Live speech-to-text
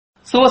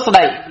សួស្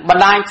តីប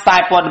ណ្ដាញផ្សា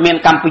យព័ត៌មាន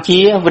កម្ពុជា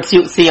វិទ្យុ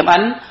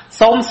CMN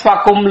សូមស្វា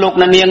គមន៍លោក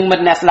អ្នកនាងមិ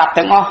ត្តអ្នកស្ដាប់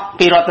ទាំងអស់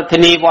ពីរដ្ឋធា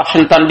នី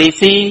Washington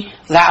DC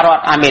សហរដ្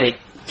ឋអាមេរិក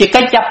ជា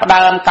កិច្ចចាប់ផ្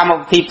ដើមកម្ម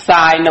វិធីផ្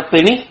សាយនៅពេ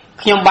លនេះ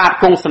ខ្ញុំបាទ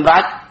គង់សម្រា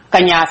ប់ក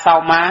ញ្ញាសៅ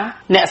ម៉ា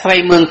អ្នកស្រី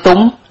មឿងទុំ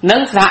និ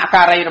ងសហ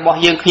ការីរបស់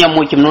យើងខ្ញុំ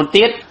មួយចំនួន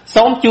ទៀត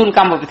សូមជូនក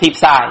ម្មវិធី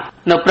ផ្សាយ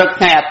នៅព្រឹក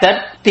ថ្ងៃអាទិត្យ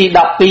ទី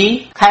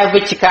12ខែ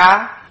វិច្ឆិកា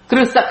គ្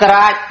រិស្តសក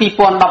រាជ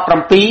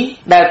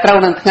2017ដែលត្រូវ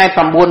នឹងថ្ងៃ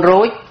9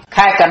រោច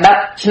ខែកដិក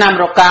ឆ្នាំ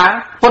រកា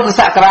ពុទ្ធ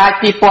សករាជ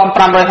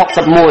2561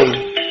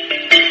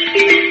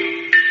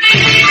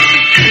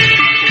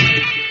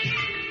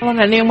លោក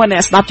អ្នកនាងអ្ន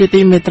កស្ដាប់ជា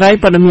ទីមេត្រី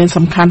ព័ត៌មាន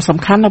សំខា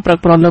ន់នៅព្រឹក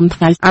ព្រលឹម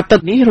ថ្ងៃអាទិ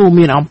ត្យនេះរួម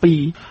មានអំពី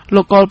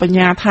លោកកុលបញ្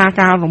ញាថា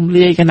ការរំ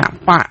លាយគណៈ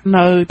បក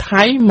នៅ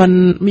ថៃមិន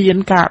មាន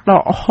ការដ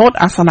កហូត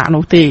អាសនៈ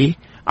នោះទេ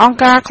អង្គ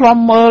ការឃ្លាំ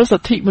មើលសិ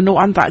ទ្ធិមនុស្ស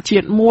អន្តរជា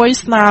តិមួយ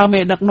ស្នើមេ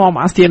ដឹកនាំ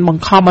អាស៊ានប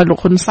ង្ខំឲ្យលោក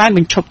ហ៊ុនសែនប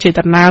ញ្ឈប់ចេត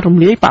នារំ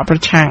លាយបកប្រ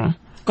ឆាំង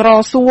ក្រ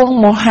សួង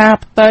មហា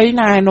ផ្ទៃ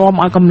ណែនាំ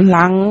ឲ្យកម្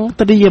លាំង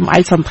ត្រៀមឯ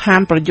កសណ្ឋាន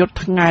ប្រយុទ្ធ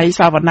ថ្ងៃ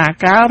សវនា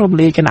ការរំ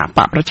លាយគណៈប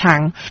កប្រឆាំង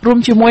រួម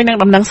ជាមួយនឹង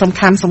ដំណឹងសំ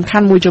ខា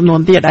ន់មួយចំនួន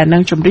ទៀតដែលនឹ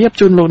ងជម្រាប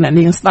ជូនលោកអ្នក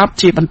នាងស្ដាប់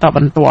ជាបន្តប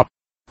ន្ទាប់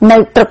នៅ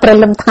ព្រឹកព្រ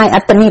លឹមថ្ងៃ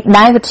អាទិត្យនេះ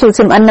ដែរវិទ្យុ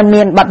CMN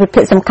មានបទវិ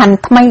ភាគសំខាន់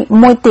ថ្មី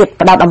មួយទៀត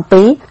ផ្ដោតអំ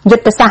ពីយុ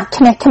ទ្ធសាស្ត្រ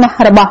ឈ្នះ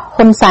របស់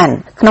ហ៊ុនសែន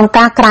ក្នុង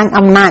ការក្រាញ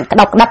អំណាចក្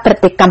តោបក្តាប់ប្រ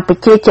ទេសកម្ពុ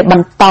ជាជាប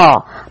ន្ត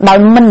ដោយ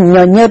មិនញ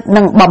ញើត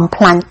នឹងបំ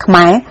ផ្លាញខ្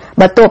មែរ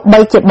បើទោះបី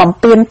ជាបំ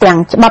ពានទាំង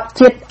ច្បាប់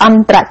ជាតិអ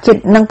ន្តរជា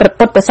តិនិងព្រះ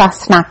ពុទ្ធសាស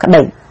នាក្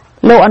តី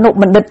លោកអនុ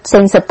បណ្ឌិតសេ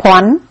ងសុភ័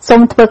ណ្ឌសូ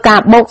មធ្វើការ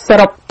បូកស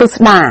រុបទស្ស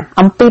នា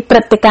អំពីព្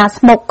រឹត្តិការណ៍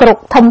ស្មុគគ្រោក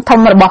ធំ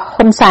របស់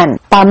ហ៊ុនសែន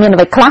តើមានអ្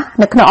វីខ្លះ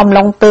នៅក្នុងអំ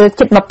ឡុងពេល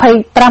ជិត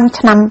25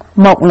ឆ្នាំ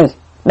មកនេះ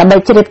ដើម្បី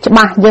ជ្រាបច្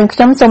បាស់យើងខ្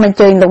ញុំសូមអញ្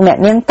ជើញលោកអ្នក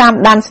នាងតាម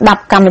ដានស្ដា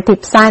ប់កម្មវិធី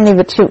ផ្សាយនៃ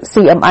វិទ្យុ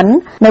CMN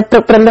នៅព្រឹ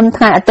កព្រលឹម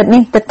ថ្ងៃអាទិត្យ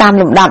នេះទៅតាម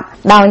លំដាប់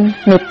ដោយ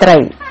មេត្រី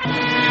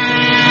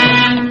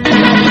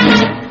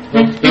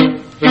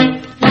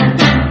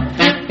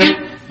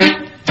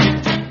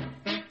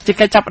ជា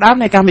កិច្ចចាប់ផ្ដើម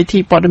នៃកម្មវិធី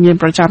ព័ត៌មាន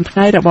ប្រចាំថ្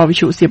ងៃរបស់វិ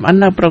ទ្យុ CMN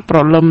នៅព្រឹកព្រ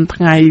លឹម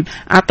ថ្ងៃ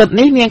អាទិត្យ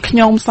នេះនាងខ្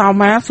ញុំសៅ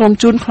ម៉ាសូម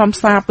ជូនខ្លឹម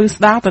សារពិ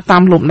ស្ដារទៅតា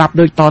មលំដាប់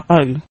ដូចត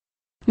ទៅ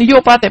នាយ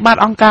កប្រតិបត្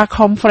តិអង្គការ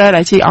Khmer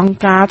ដែលជាអង្គ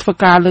ការធ្វើ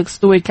ការលើក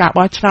ស្ទួយការ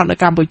បោះឆ្នោតនៅ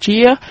កម្ពុជា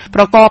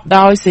ប្រកប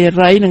ដោយសេ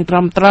រីនិងត្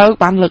រឹមត្រូវ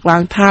បានលើកឡើ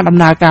ងថាដំ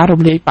ណើរការ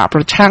រំលាយបកប្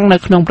រឆាំងនៅ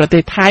ក្នុងប្រទេ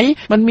សថៃ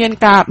មិនមាន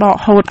ការដក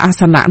ហូតអា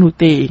សនៈនោះ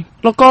ទេ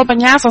លោកកុលប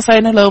ញ្ញាសរសេរ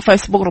នៅលើ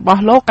Facebook រប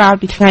ស់លោកកាល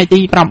ពីថ្ងៃទី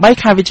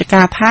8ខែវិច្ឆិ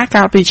កាថា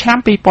កាលពីឆ្នាំ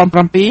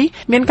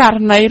2007មានករ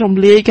ណីរំ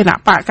លាយគណៈ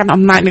បកកាន់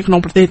អំណាចនៅក្នុង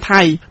ប្រទេស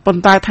ថៃប៉ុ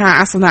ន្តែថា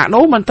អាសនៈ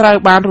នោះមិនត្រូវ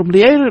បានរំ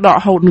លាយឬដក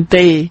ហូតនោះ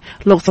ទេ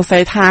លោកសរសេ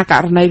រថាក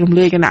រណីរំ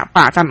លាយគណៈប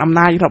កកាន់អំ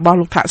ណាចរបស់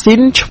លោកថាក់ស៊ី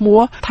នឈ្មោះ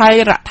ថៃ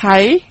រថៃ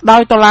ដោ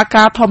យតុលា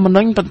ការធម្ម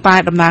នុញ្ញប៉ុន្តែ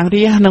តំណាង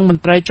រាស្ត្រនិងម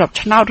ន្ត្រីជាប់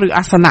ឆ្នោតឬ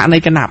អាសនៈនៃ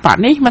គណៈបក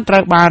នេះមិនត្រូ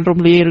វបានរំ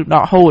លាយឬដ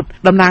កហូត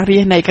តំណាងរា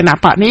ស្ត្រនៃគណៈ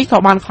បកនេះក៏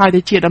បានក្លាយ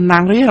ទៅជាតំណា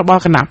ងរាស្ត្ររប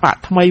ស់គណៈបក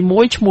ថ្មី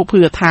មួយឈ្មោះ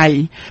ភឿថៃ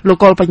លោក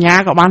កុលបញ្ញា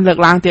ក៏បានលើក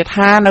ឡើងទៀត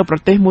ថានៅប្រ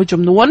ទេសមួយ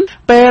ចំនួន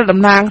ពេលតំ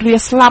ណាងរា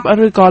ស្ត្រស្លាប់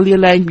ឬក៏លា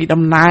លែងពី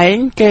តំណែង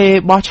គេ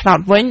បោះឆ្នោត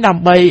វិញដើ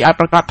ម្បីឲ្យ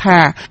ប្រកាសថា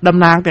តំ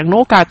ណាងទាំង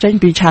នោះកើតចេញ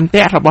ពីឆន្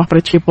ទៈរបស់ប្រ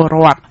ជាពលរ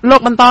ដ្ឋលោក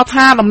បន្ត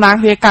ថាតំណាង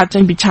រាស្ត្រកើតចេ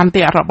ញពីឆន្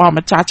ទៈរបស់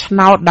ម្ចាស់ឆ្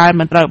នោតដែល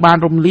មិនត្រូវបាន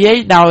រំលាយ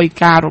ដោយ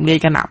ការរំលាយ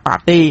គណៈបក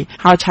ទេ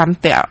ហើយឆន្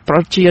ទៈប្រ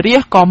ជារា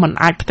ស្ត្រក៏មិន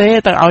អាចផ្ទេរ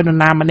ទៅឲ្យនរ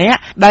ណាម្នាក់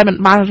ដែលមិន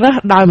បានរើស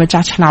ដោយម្ចា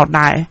ស់ឆ្នោត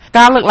ដែរ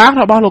ការលើកឡើង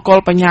របស់លោកកុល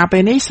បញ្ញាពេ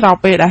លនេះស្រប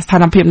ពេលដែលស្ថា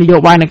នភាពនយោ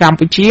បាយនៅកម្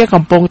ពុជា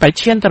កំពុងតែ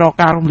ឈានទៅរក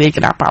ការរំលាយគ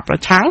ណៈបកប្រ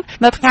ឆាំង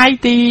នៅថ្ងៃ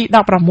ទី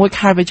16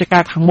ខែវិច្ឆិកា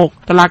ខាងមុខ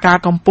តុលាការ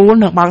កំពូល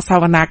នឹងបើកស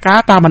វនាការ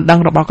តាមបណ្ដឹង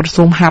របស់ក្រ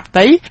សួងមហាផ្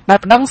ទៃដែល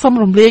ប្តឹងសុំ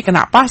រំលាយគ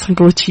ណៈបកសង្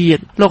គ្រោះជាតិ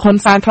លោកហ៊ុន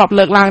សែនធ្លាប់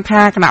លើកឡើង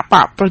ថាគណៈប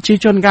កប្រជា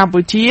ជនកម្ពុ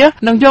ជា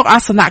នឹងយកអា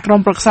សនៈក្រុម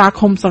ប្រឹក្សា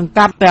ឃុំសង្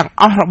កាត់ទាំង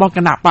អស់របស់គ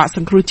ណៈបកស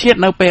ង្គ្រោះជាតិ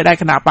នៅពេលដែល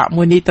គណៈបក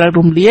មួយនេះត្រូវ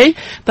រំលាយ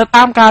ទៅ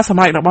តាមការស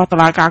ម្រេចរបស់តុ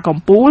លាការកំ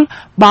ពូល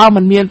បើ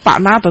មិនមានបក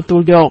ណាទទួ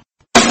លយក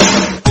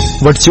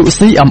វិទ្យុ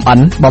CMN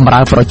បម្រើ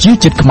ប្រជា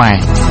ជាតិខ្មែរ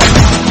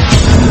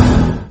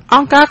អ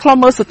ង្គការឃ្លាំ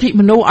មើលសិទ្ធិ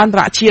មនុស្សអន្ត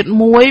រជាតិ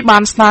មួយបា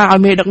នស្នើឲ្យ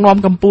មេដឹកនាំ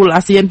កម្ពុជា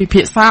អាស៊ានពិ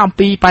ភាក្សាអំ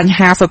ពីបញ្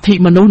ហាសិទ្ធិ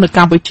មនុស្សនៅក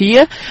ម្ពុជា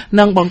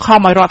និងបង្ខំ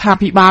ឲ្យរដ្ឋា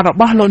ភិបាលរ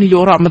បស់លោកនាយ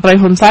ករដ្ឋមន្ត្រី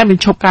ហ៊ុនសែនប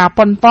ញ្ឈប់ការ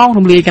ប៉ុនប៉ង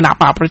រំលាយគណៈ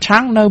បកប្រ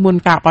ឆាំងនៅមុន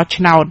ការបោះ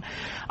ឆ្នោត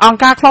អង្គ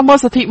ការឃ្លាំមើល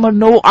សិទ្ធិម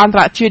នុស្សអន្ត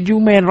រជាតិ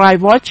Human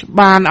Rights Watch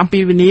បានអំពា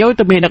វនាវ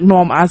ទៅមេដឹក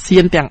នាំអាស៊ា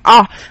នទាំងអ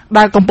ស់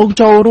ដែលកំពុង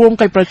ចូលរួម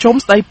កិច្ចប្រជុំ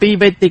ស្តីពី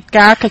វេទិ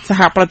កាកិច្ចស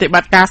ហប្រតិប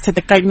ត្តិការសេដ្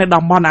ឋកិច្ចនៅ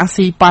តំបន់អា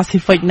ស៊ីប៉ាស៊ី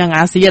ហ្វិកនិង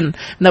អាស៊ាន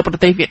នៅប្រ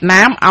ទេសវៀត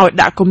ណាមឲ្យ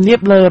ដាក់គំនាប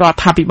លើរ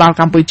ដ្ឋាភិបាល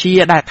កម្ពុជា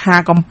ដែលថា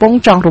កំពុង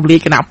ចង់រំលាយ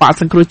គណៈបក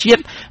សង្គ្រោះជា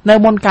តិនៅ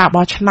មុនការ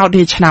បោះឆ្នោត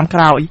នាឆ្នាំក្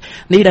រោយ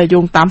នេះដែលយោ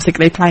ងតាមសេច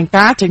ក្តីថ្លែង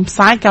ការណ៍ចេញផ្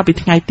សាយកាលពី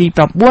ថ្ងៃទី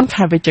9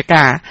ខែវិច្ឆិ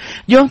កា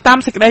យោងតាម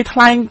សេចក្តីថ្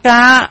លែង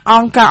ការណ៍អ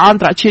ង្គការអន្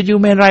តរជាតិ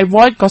Human Rights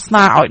Watch ក៏ស្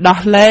នើ ឲ្យដោះ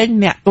លែង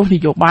អ្នកទោសន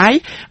យោបាយ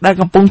ដែល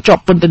កំពុងជា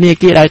ប់ពន្ធនា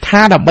គារដោយ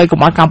ថាដើម្បីកុំ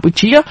ឲ្យកម្ពុ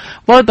ជា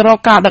វិលទៅរក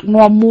ការដឹក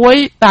នាំមួយ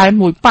តែ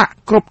មួយបក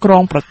គ្រប់គ្រ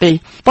ងប្រទេស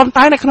ប៉ុន្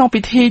តែនៅក្នុង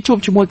ពិធីជួប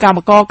ជាមួយគណៈកម្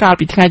មការកាល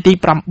ពីថ្ងៃទី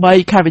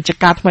8ខែវិច្ឆិ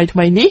កាថ្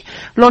មីនេះ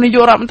លោកនាយ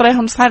ករដ្ឋមន្ត្រី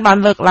ហ៊ុនសែនបាន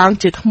លើកឡើង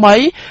ជាថ្មី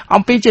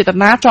អំពីចេត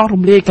នាចង់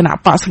រំលាយគណៈ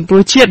បកសង្គ្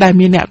រោះជាតិដែល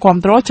មានអ្នកគាំ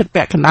ទ្រជិត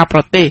ពាក់កណ្ដាលប្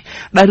រទេស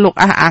ដែលលោក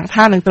អះអាង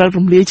ថានឹងត្រូវ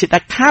រំលាយជាដា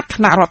ច់ខាតគ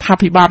ណៈរដ្ឋា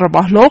ភិបាលរប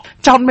ស់លោក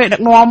ចោទមេដឹ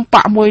កនាំប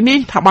កមួយនេះ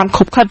ថាបាន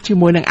ខុបខិតជា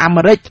មួយនឹងអា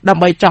មេរិកដើ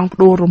ម្បីចង់ផ្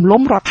ដួលរំ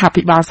លំរដ្ឋា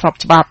ភិបាលស្រប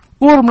ច្បាប់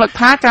គួររំលឹក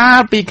ថាកាល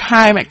ពី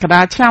ខែមក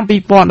រាឆ្នាំ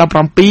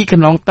2017ក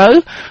ន្លងទៅ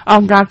អ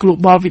ង្គការ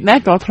Global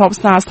Witness ក៏ធ្លាប់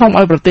ស្នើសុំ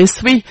ឲ្យប្រទេស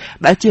ស្វីស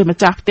ដែលជាម្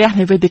ចាស់ផ្ទះ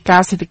នៃវេទិកា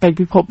សេដ្ឋកិច្ច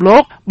ពិភពលោ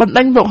កបណ្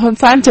ដេញលោកហ៊ុន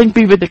សែនចេញ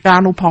ពីវេទិកា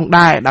នោះផង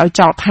ដែរដោយ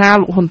ចោទថា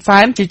លោកហ៊ុនសែ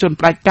នជាជន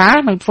ផ្ដាច់ការ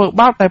និងធ្វើ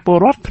បាបតែពល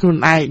រដ្ឋខ្លួន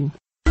ឯង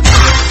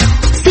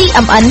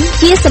CMN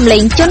ជាសម្លេ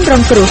ងជនរ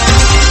ងគ្រោះ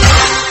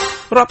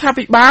រដ្ឋា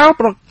ភិបាល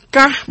ប្រ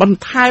កាសបន្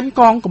ថែម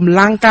កងកម្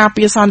លាំងការ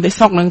ពារសន្តិ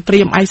សុខនិងត្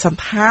រៀមឯកសណ្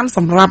ឋានស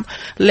ម្រាប់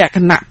លក្ខ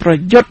ណៈប្រ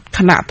យុទ្ធគ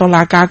ណៈតុ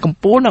លាការកំ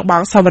ពូលនៅបើ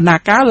កសវនា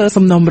ការលើ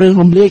សំណុំរឿង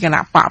រំលាយគ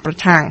ណៈបកប្រ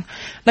ឆាំង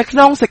នៅក្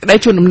នុងសេចក្តី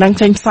ជូនដំណឹង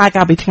ចេញផ្សាយ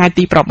កាលពីថ្ងៃ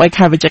ទី8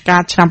ខែវិច្ឆិកា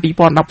ឆ្នាំ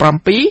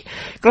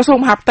2017ក្រសួង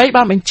មហាផ្ទៃ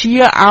បានបញ្ជា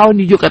ឲ្យ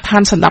នាយកដ្ឋា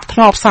នសណ្ដាប់ធ្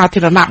នាប់សា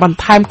ធារណៈបន្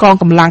ថែមកង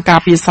កម្លាំងការ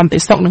ពារសន្តិ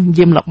សុខនិង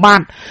យាមល្បា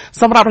ត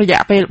សម្រាប់រយៈ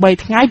ពេល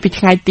3ថ្ងៃពី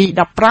ថ្ងៃទី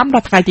15ដ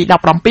ល់ថ្ងៃទី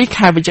17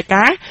ខែវិច្ឆិ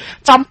កា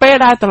ចំពេល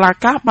ដែលតុលា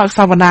ការបើកស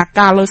វនា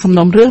ការលើសំ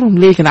ណុំរឿងរំ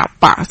លាយគណៈ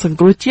បកសង្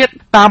គ្រោះជាតិ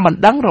តាមបណ្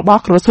ដឹងរប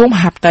ស់ក្រសួងម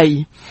ហាផ្ទៃ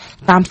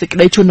តាមសេចក្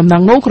តីជូនដំណឹ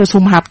ងនោះក្រសួ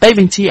ងមហាផ្ទៃ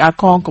បញ្ជាឲ្យ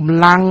កងកម្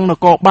លាំងន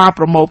គរបាល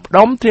ប្រមូលផ្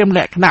ដុំត្រៀមល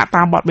ក្ខណៈ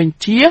តាមបទបញ្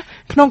ជា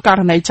ក្នុងករ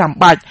ណីចាំ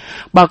បាច់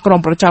បើក្រុម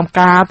ប្រចាំ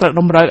ការត្រូវ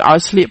តម្រូវឲ្យ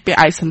ស្លៀកពាក់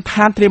ឯកសណ្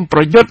ឋានត្រៀមប្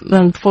រយុទ្ធ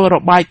និងធ្វើរ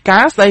បាយកា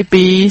រណ៍ស្តី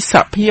ពីស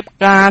ភាព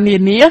ការនា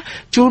នា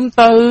ជូន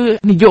ទៅ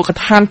នាយក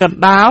ដ្ឋានកណ្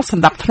ដាលស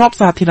ណ្ដាប់ធ្នាប់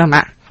សាធារ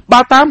ណៈ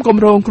បើតាមគ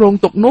ម្រោងគ្រោង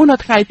ទុកនោះនៅ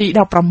ថ្ងៃទី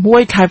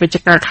16ខែវិច្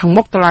ឆិកាខាង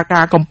មុខតុលាកា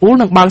រកំពូល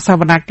នឹងបើកស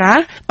វនាការ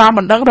តាមប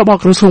ណ្ដឹងរបស់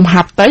ក្រសួងម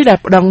ហាផ្ទៃដែល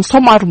ប្តឹង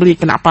សុំឲ្យរំលាយ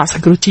គណៈបកស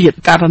ង្គ្រោះជាតិ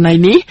ករណី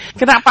នេះ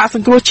គណៈបកស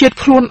ង្គ្រោះជាតិ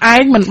ខ្លួនឯ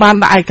ងមិនបាន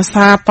ដាក់ឯក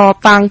សារត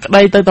តាំងក្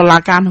តីទៅតុលា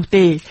ការនោះ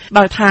ទេ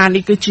ដោយថា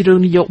នេះគឺជារឿង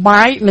នយោ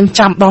បាយនិង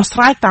ចាំដោះស្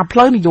រាយតាមផ្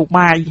លូវនយោ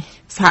បាយ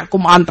សហគ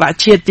មន៍អន្តរ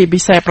ជាតិជាពិ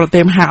សេសប្រទេ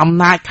សមហាអំ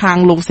ណាចខាង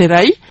លោកសេ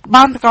រី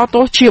បានកោត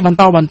ទោសជាបន្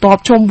តបន្ទាប់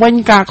ជុំវិញ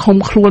ការឃុំ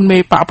ខ្លួនមេ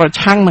បកប្រ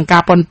ឆាំងនិងកា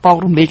រប៉ុនប៉ង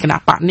រំលាយគណៈ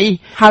បកនេះ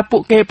ហើយពួ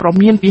កគេប្រ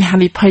មានពីហា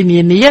និភ័យនា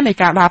នានៃ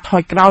ការដើរថ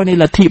យក្រោយនៃ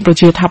លទ្ធិប្រ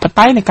ជាធិប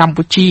តេយ្យនៅកម្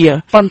ពុជា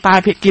ប៉ុន្តែ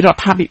ភាគីរ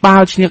ដ្ឋាភិបា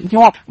លជាញឹក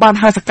ញាប់បាន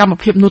ហៅសកម្ម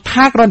ភាពនោះ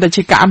ថាគ្រាន់តែ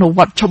ជាការអនុវ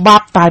ត្តច្បា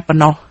ប់តែប៉ុ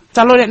ណ្ណោះ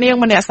ចាលោកអ្នកនាង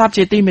ម្នាក់ស្ដាប់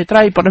ជាទីមេត្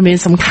រីព័ត៌មាន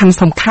សំ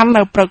ខាន់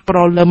នៅព្រឹកព្រ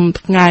លឹម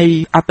ថ្ងៃ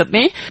អាទិត្យ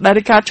នេះដែល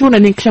រាយការណ៍ជូននៅ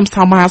នាងខ្ញុំ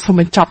សាមាសូម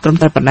បញ្ចប់ត្រឹម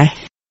តែប៉ុណ្ណេះ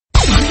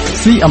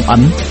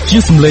CMN ជា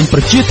សម្លេងប្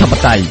រជាធិប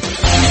តេយ្យ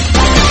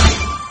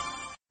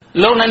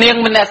លោកអ្នកនាង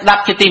ម្នាក់ស្ដា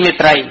ប់ជាទីមេ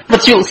ត្រីវិ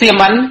ទ្យុ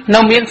CMN នៅ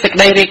មានសេចក្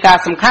តីរាយការ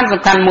ណ៍សំខាន់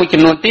មួយ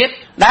ចំនួនទៀត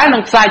ដែលនឹ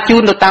ងផ្សាយជូ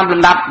នទៅតាម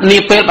លំដាប់នា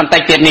ពេលបន្តិ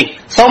ចទៀតនេះ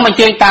សូមអញ្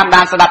ជើញតាម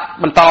ដានស្ដាប់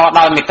បន្ត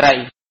ដោយមេត្រី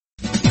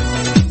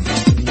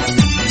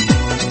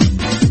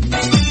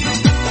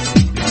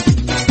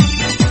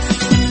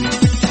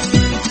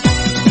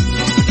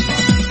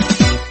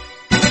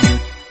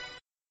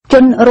ជ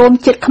នរួម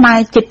ជាតិខ្មែរ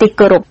ជាទី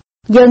គោរព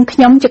យើងខ្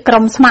ញុំជាក្រុ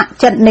មស្ម័គ្រ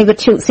ចិត្តនៃវិ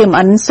ទ្យុ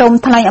CMN សូម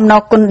ថ្លែងអំណ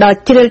រគុណដល់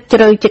ជ្រាលជ្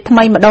រៅជាថ្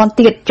មីម្ដង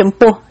ទៀតចំ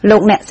ពោះលោ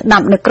កអ្នកស្ដា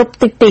ប់នៅគ្រប់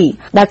ទិសទី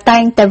ដែលតែ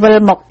ងតែវិល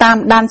មកតាម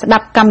ដានស្ដា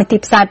ប់កម្មវិធី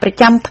ផ្សាយប្រ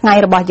ចាំថ្ងៃ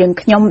របស់យើង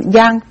ខ្ញុំ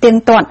យ៉ាងទៀង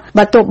ទាត់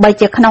បើទោះបី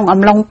ជាក្នុង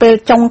អំឡុងពេល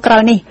ចុងក្រោ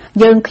យនេះ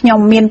យើងខ្ញុំ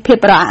មានភាព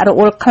រអាក់រ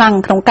អួលខ្លាំង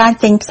ក្នុងការ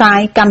ចេញផ្សាយ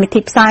កម្មវិធី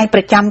ផ្សាយប្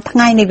រចាំថ្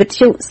ងៃនៃវិទ្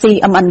យុ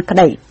CMN ក្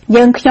តី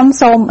យើងខ្ញុំ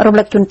សូមរំ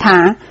លឹកជូនថា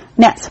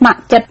អ្នកស្ម័គ្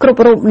រចិត្តគ្រ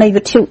ប់រូបនៃ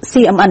វិទ្យុ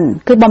CMN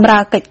គឺបម្រើ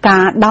កិច្ចកា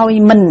រដោយ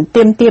មិន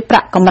ទាមទារប្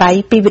រាក់កម្រៃ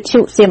ពីវិទ្យុ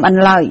CMN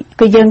ឡើយ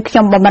គឺយើងខ្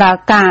ញុំបម្រើ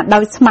ការដោ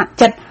យស្ម័គ្រ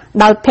ចិត្ត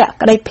ដោយភ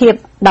ក្ដីភាព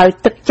ដោយ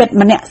ទឹកចិត្ត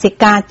មនសិ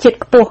ការជាតិ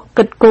ខ្ពស់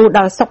គិតគូរដ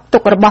ល់សុខទុ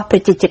ក្ខរបស់ប្រ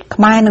ជាជាតិ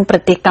ខ្មែរនិងប្រ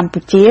ទេសកម្ពុ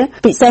ជា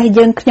ពិសេស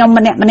យើងខ្ញុំ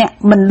ម្នាក់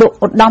មិនលក់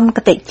ឧត្តមគ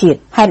តិជាតិ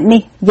ហេតុ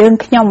នេះយើង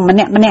ខ្ញុំម្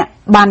នាក់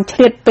បានឆ្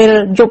លៀតពេល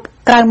យប់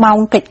ក្រៅម៉ោង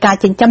កិច្ចការ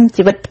ចិញ្ចឹម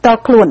ជីវិតផ្ទាល់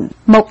ខ្លួន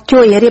មកជួ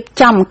យរៀប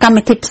ចំកម្ម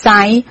វិធីផ្សា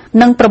យ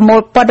និងប្រមូល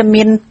ព័ត៌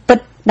មានពិត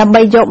ដើម្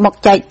បីយកមក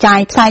ចែកចាយ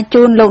ផ្សាយ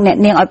ជូនលោកអ្នក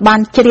នាងឲ្យបាន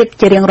ជ្រាប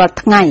ជារៀងរាល់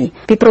ថ្ងៃ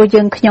ពីព្រោះ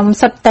យើងខ្ញុំ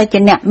សុទ្ធតែជា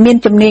អ្នកមាន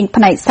ជំនាញ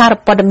ផ្នែកសារ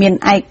ព័ត៌មាន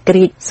ឯក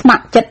រាជ្យស្ម័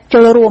គ្រចិត្ត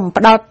ចូលរួម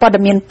ផ្ដល់ព័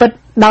ត៌មានពិត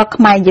ដល់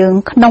ខ្មែរយើង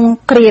ក្នុង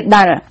គ្រា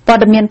ដែលព័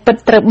ត៌មានពិត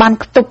ត្រូវបាន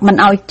ខ្ទប់មិន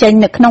ឲ្យចេញ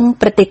នៅក្នុង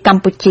ប្រទេសក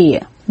ម្ពុជា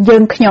យើ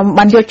ងខ្ញុំ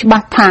បានយល់ច្បា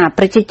ស់ថា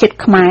ប្រជាជាតិ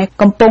ខ្មែរ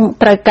កំពុង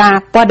ត្រូវការ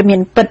ព័ត៌មា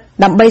នពិត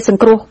ដើម្បីស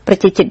ង្គ្រោះប្រ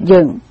ជាជាតិ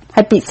យើង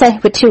ហើយពិសេស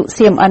វិទ្យុ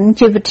CMN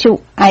ជាវិទ្យុ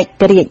ឯ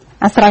ករាជ្យ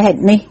អាស្រ័យហេតុ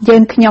នេះយើ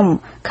ងខ្ញុំ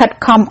ខិត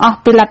ខំអស់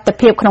ពីលទ្ធ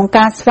ភាពក្នុង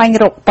ការស្វែង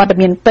រកព័ត៌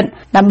មានពិត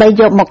ដើម្បី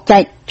យកមកចែ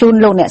កជូន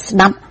លោកអ្នកស្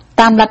ដាប់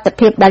តាមលទ្ធ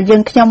ភាពដែលយើ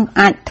ងខ្ញុំ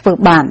អាចធ្វើ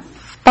បាន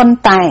ប៉ុន្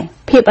តែ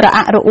ភាពរ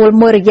អាក់រអួល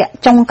មួយរយៈ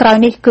ចុងក្រោយ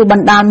នេះគឺប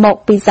ណ្ដាលមក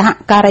ពីសហ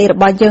ការីរ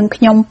បស់យើង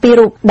ខ្ញុំពីរ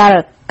រូបដែល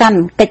កាន់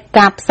កិច្ច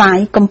ការផ្សាយ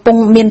កំពុង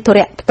មានធុ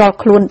រៈផ្ទាល់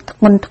ខ្លួនធ្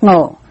ងន់ធ្ង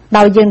រ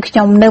ដោយយើងខ្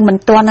ញុំនៅមិន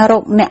ទាន់រ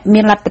កអ្នក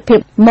មានលទ្ធភាព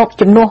មក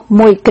ជំនួស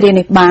មួយគ្រា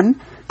នេះបាន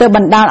ទើបប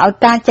ណ្ដាលឲ្យ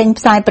ការចេញ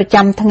ផ្សាយប្រ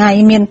ចាំថ្ងៃ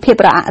មានភាព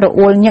រអាក់រ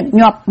អួលញឹក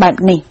ញាប់បែប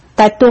នេះ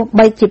តែទោះ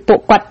បីជាពួក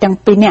គាត់ទាំង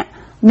ពីរនាក់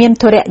មាន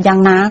ធរៈយ៉ាង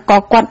ណាក៏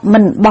គាត់មិ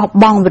នបោះ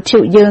បង់វិទ្យុ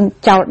យើង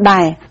ចោលដែ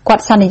រគា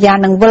ត់សន្យា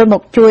នឹងវិលម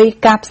កជួយ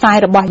ការផ្សាយ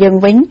របស់យើង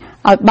វិញ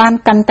ឲ្យបាន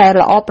កាន់តែ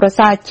ល្អប្រ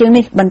សើរជាង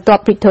នេះបន្ទា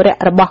ប់ពីធរៈ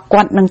របស់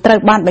គាត់នឹងត្រូវ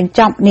បានបញ្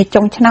ចប់នា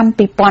ចុងឆ្នាំ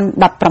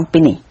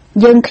2017នេះ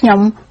យើងខ្ញុំ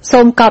សូ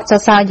មកោតសរ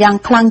សើរយ៉ាង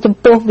ខ្លាំងចំ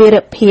ពោះវីរ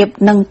ភាព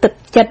និងទឹក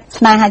ចិត្ត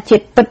ស្នេហាជា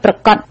តិពិតប្រា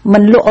កដមិ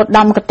នលក់ឧត្ត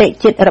មគតិ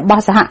ជាតិរប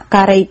ស់សហ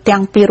ការីទាំ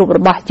ងពីររូបរ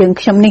បស់យើង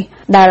ខ្ញុំនេះ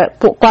ដែល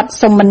ពួកគាត់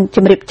សូមមិនជ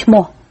ម្រាបឈ្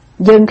មោះ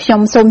យើងខ្ញុំ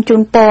សូមជូ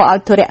នពរឲ្យ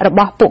ធរៈរប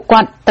ស់ពួកគា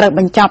ត់ត្រូវប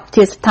ញ្ចប់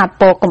ជាស្ថា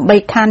ពរកំបី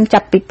ខានចា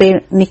ប់ពីពេល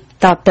នេះ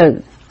តទៅ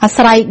អា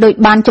ស្រ័យដោយ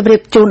បានជម្រា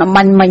បជូនអំប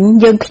ញ្ញមិញ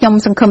យើងខ្ញុំ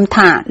សង្ឃឹម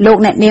ថាលោក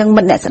អ្នកនាង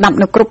មិត្តអ្នកស្ដាប់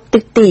នៅគ្រប់ទិ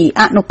សទី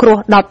អនុគ្រោះ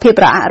ដល់ភាព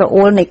រអាក់រ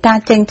អួលនៃការ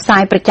ចេញផ្សា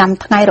យប្រចាំ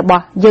ថ្ងៃរប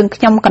ស់យើង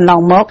ខ្ញុំកន្ល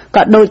ងមក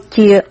ក៏ដូច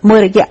ជាមួយ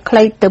រយៈខ្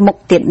លីទៅមុខ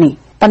ទៀតនេះ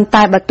ប៉ុន្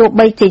តែបើទោះ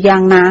បីជាយ៉ា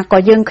ងណាក៏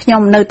យើងខ្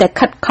ញុំនៅតែ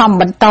ខិតខំ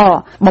បន្ត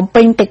បំ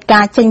ពេញកិច្ចកា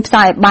រចេញផ្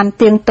សាយបាន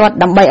ទៀងទាត់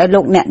ដើម្បីឲ្យលោ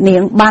កអ្នកនា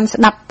ងបានស្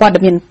ដាប់ព័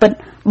ត៌មានពិត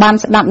បាន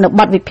ស្ដាប់នៅ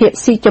បទវិភាគ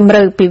ស៊ីជម្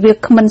រៅពីវា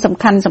គ្មិនសំ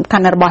ខា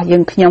ន់របស់យើ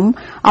ងខ្ញុំ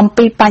អំ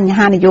ពីបញ្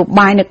ហានយោ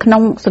បាយនៅក្នុ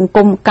ងសង្គ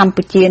មកម្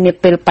ពុជានា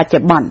ពេលបច្ចុ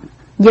ប្បន្ន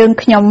យើង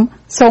ខ្ញុំ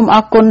សូមអ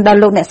រគុណដល់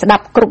លោកអ្នកស្ដា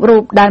ប់គ្រប់រូ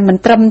បដែលមិន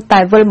ត្រឹមតែ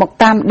វិលមក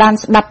តាមដាន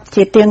ស្ដាប់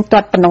ជាទៀងទា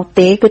ត់ប៉ុណ្ណោះ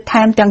ទេគឺ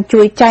ថែមទាំង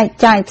ជួយចែក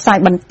ចាយផ្សាយ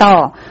បន្ត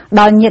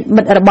ដល់ញាតិ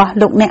មិត្តរបស់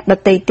លោកអ្នកដ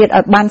ទៃទៀត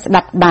ឲ្យបានស្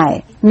ដាប់ដែរ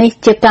នេះ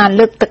ជាការ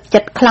លើកទឹកចិ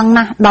ត្តខ្លាំង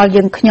ណាស់ដល់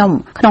យើងខ្ញុំ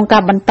ក្នុងកា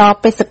របន្ត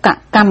បេសក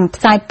កម្ម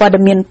ផ្សាយព័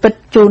ត៌មានពិត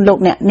ជូនលោក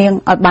អ្នកនាង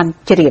ឲ្យបាន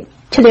ជ្រាប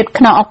ឆ្លៀត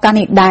ក្នុងឱកាស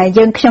នេះដែរ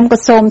យើងខ្ញុំក៏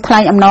សូមថ្លែ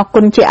ងអំណរ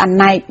គុណជាអ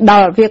នេកដ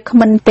ល់វាគ្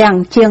មិនទាំង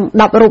ជាង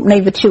10រូបនៃ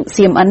វិទ្យុ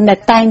CMN ដែល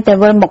តែងតែ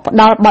វិលមកផ្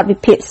ដល់បទវិ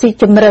ភាគស៊ី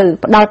ជម្រៅ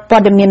ផ្ដល់ព័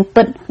ត៌មាន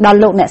ពិតដល់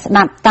លោកអ្នកស្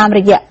ដាប់តាមរ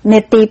យៈនេ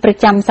តិប្រ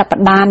ចាំសប្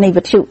ដាហ៍នៃ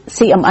វិទ្យុ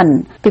CMN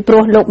ពីព្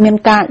រោះលោកមាន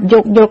ការយោ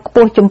គយល់ខ្ព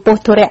ស់ចំពោះ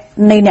ធរៈ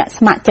នៃអ្នក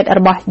ស្ម័គ្រចិត្តរ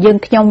បស់យើង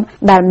ខ្ញុំ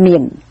ដែលមា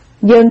ន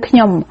យើងខ្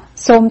ញុំ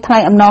សូមថ្លែ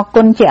ងអំណរ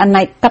គុណជាអ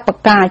នេកប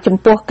ការចំ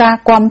ពោះការ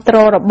គាំទ្រ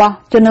របស់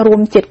ជនរួ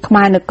មជាតិខ្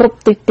មែរនៅគ្រប់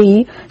ទិសទី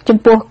ចំ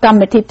ពោះកម្ម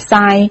វិធីផ្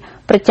សាយ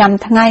ប្រចាំ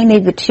ថ្ងៃនៃ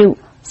វិទ្យុ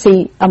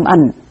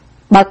CMN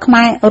បើខ្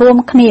មែររួម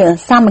គ្នា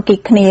សាមគ្គី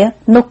គ្នា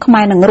នោះខ្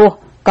មែរនឹងរស់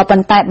ក៏ប៉ុ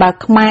ន្តែបើ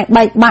ខ្មែរ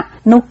បែកបាក់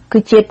នោះគឺ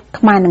ជាតិ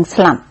ខ្មែរនឹង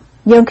ស្លាប់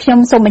យើងខ្ញុំ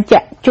សូមបញ្ជា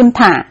ក់ជូន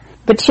ថា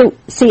វិទ្យុ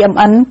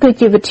CMN គឺ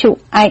ជាវិទ្យុ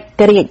ឯ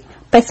ករាជ្យ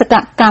បេសក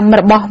កម្ម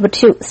របស់វិទ្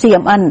យុ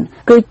CMN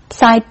គឺផ្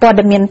សាយព័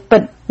ត៌មានពិ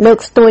តលើក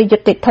ស្ទួយយុ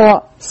ត្តិធម៌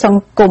ស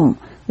ង្គម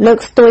លើក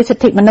ស្ទួយសិ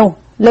ទ្ធិមនុស្ស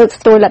លើក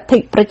ស្ទួយលទ្ធិ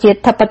ប្រជា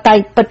ធិបតេយ្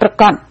យពិតប្រា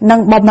កដនិង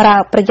បម្រើ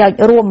ប្រយោជន៍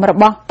រួមរ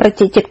បស់ប្រ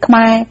ជាជាតិខ្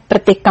មែរប្រ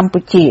ទេសកម្ពុ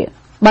ជា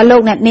បើលោ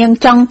កអ្នកនាង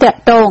ចង់តាក់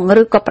ទង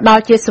ឬក៏ផ្ដ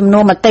ល់ជាសំណួ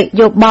រមតិ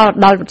យោបល់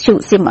ដល់វិទ្យុ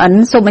CMN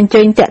សូមអញ្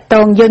ជើញតាក់ទ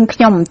ងយើងខ្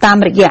ញុំតាម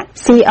រយៈ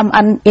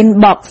CMN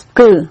inbox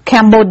គឺ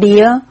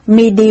Cambodia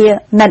Media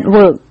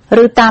Network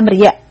ឬតាមរ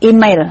យៈ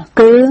email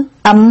គឺ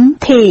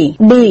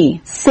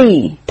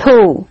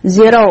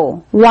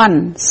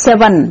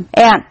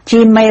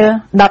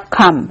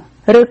mtdc20117@gmail.com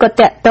ឬក៏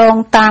តាក់ទង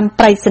តាម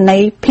ប្រៃសណី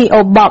យ៍ PO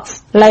Box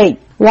លេខ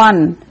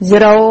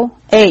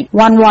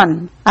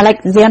10811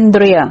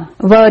 Alexandria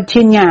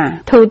Virginia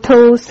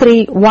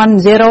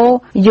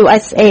 22310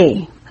 USA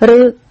ឬ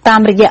តាម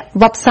រយៈ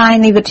website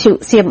នៃវិទ្យុ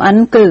CMN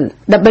គឺ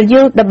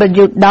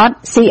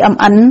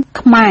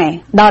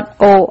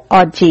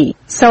www.cmnkhmer.org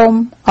សូម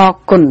អរ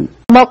គុណ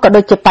មកក៏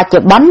ដូចជាបច្ចុ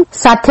ប្បន្ន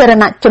សាធារ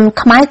ណជន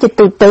ខ្មែរជា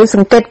ទូទៅស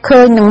ង្កេតឃើ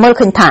ញនិងមើល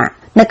ឃើញថា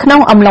នៅក្នុង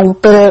អំឡុង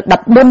ពេល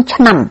14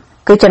ឆ្នាំ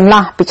គឺចន្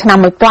លោះពីឆ្នាំ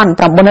1979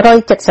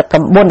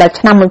ដល់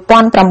ឆ្នាំ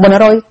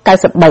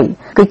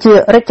1993គឺជា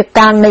រជ្ជ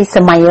កាលនៃស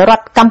ម័យរ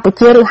ដ្ឋកម្ពុ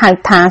ជាឬហៅ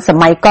ថាស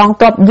ម័យកង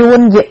ទ័ពយួន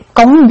យេ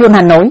កុងយួន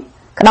ហាណូយ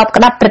ក្តោប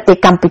ក្តាប់ប្រទេស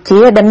កម្ពុជា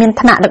ដែលមាន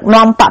ឋានៈដឹក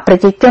នាំបកប្រ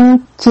ជាជន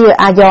ជា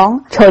អាយ៉ង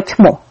ឈរឈ្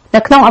មោះនៅ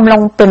ក្នុងអំឡុ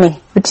ងពេលនេះ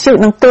វិទ្យុ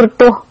និងទូរ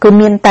ទស្សន៍គឺ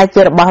មានតែ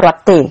ជារបស់រដ្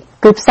ឋទេ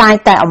គឺផ្សាយ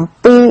តែអំ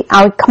ពី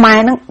ឲ្យខ្មែរ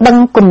នឹងដឹង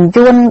គុណ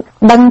យួន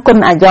ដឹងគុណ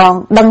អាយ៉ង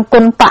ដឹងគុ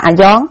ណបកអា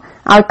យ៉ង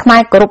ឲ្យខ្មែ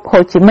រគោរពហូ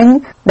ជីមិញ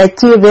ដែល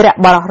ជាវីរៈ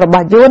បរិសរប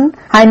ស់យួន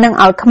ហើយនឹង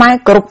ឲ្យខ្មែរ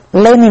គោរព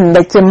លេនីន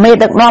ដែលជាមេ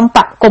ដឹកនាំប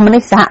កកុម្មុយនី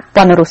សសហ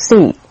ព័ន្ធរុស្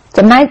ស៊ី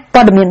ចំណែក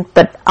ព័ត៌មាន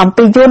ពិតអំ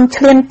ពីយួន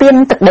ឈ្លានពាន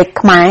ទឹកដី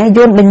ខ្មែរ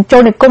យួនបញ្ចូ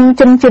លនិគម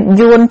ជនជាតិ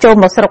យួនចូល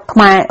មកស្រុកខ្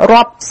មែរ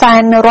រាប់សែ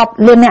នរាប់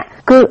លានអ្នក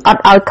គឺអ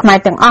ត់ឲ្យខ្មែរ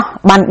ទាំងអស់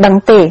បានដឹង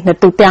ទេនៅ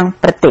ទូទាំង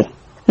ប្រទេស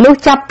លុះ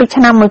ចាប់ពី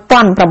ឆ្នាំ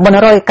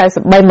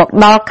1993មក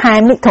ដល់ខែ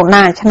មិថុ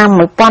នាឆ្នាំ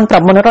1997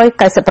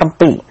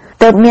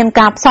ទើបមាន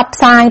ការផ្សព្វផ្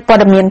សាយព័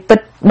ត៌មានពិត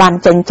បាន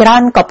ចេញច្រើ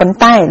នក៏ប៉ុន្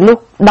តែលុះ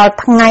ដល់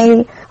ថ្ងៃ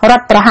រ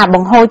ដ្ឋប្រហារប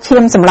ង្ហូរឈា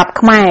មសម្រាប់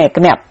ខ្មែរគ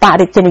ណៈប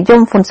រិជានិយម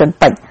ហ៊ុនស៊ុន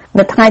ប៉ិច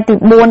នៅថ្ងៃទី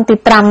4ទី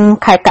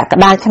5ខែកក្ក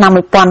ដាឆ្នាំ1997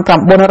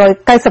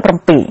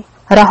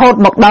រហូត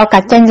មកដល់កា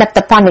រចេញលទ្ធ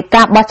ផលនៃ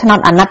ការបោះឆ្នោត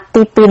អាណត្តិ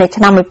ទី2នៃ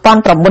ឆ្នាំ1998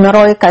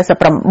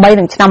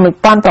និងឆ្នាំ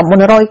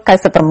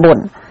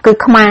1999គឺ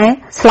ខ្មែរ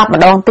ស្លាប់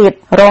ម្ដងទៀត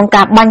រង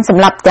ការបាញ់ស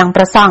ម្លាប់ទាំង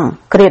ព្រះសង្ឃ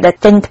គ្រាដែល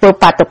ចេញធ្វើ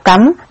បាតុក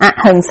ម្មអ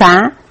ហិង្សា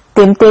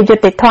ទាមទារយុ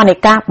ត្តិធម៌នៃ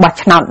ការបោះ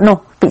ឆ្នោតនោះ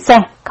ពិសេស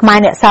ខ្មែរ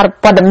អ្នកសារ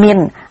ព័ត៌មាន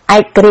ឯ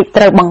ករាជ្យ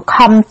ត្រូវបង្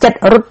ខំចិត្ត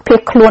រត់ភៀស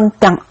ខ្លួន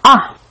ទាំងអ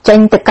ស់ចេញ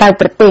ទៅក្រៅ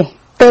ប្រទេស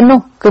ពេលនោះ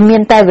គឺមា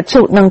នតែវិទ្យុ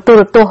និងទូ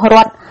រទស្សន៍រ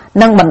ដ្ឋ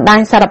និងបណ្ដាញ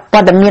សារព័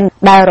ត៌មាន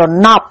ដែលរ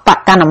ណបបក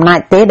កណ្ដាលអំណាច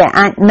ទេដែល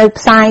អាចនៅ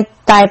ផ្សាយ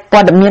តែព័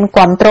ត៌មានគ្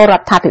រប់គ្រងរ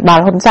ដ្ឋាភិបាល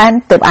ហ៊ុនសែន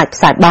ទើបអាចផ្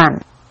សាយបាន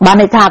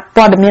ន័យថា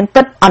ព័ត៌មាន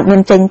ពិតអត់មា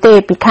នចេញទេ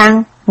ពីខាង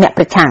អ្នក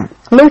ប្រឆាំង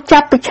លុះចា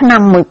ប់ពីឆ្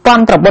នាំ1999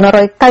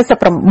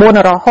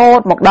រហូត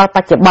មកដល់ប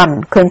ច្ចុប្បន្ន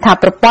ឃើញថា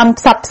ប្រព័ន្ធ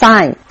ផ្សព្វផ្សា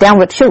យទាំង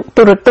វិទ្យុ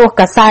ទូរទស្សន៍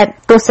កាសែត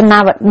ទស្សនា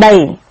វដ្តី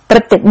ប្រ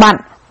តិបត្តិ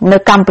នៅ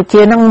កម្ពុ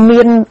ជានឹង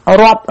មាន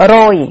រាប់រ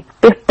យ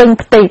ពីពេញ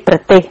ផ្ទៃប្រ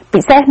ទេស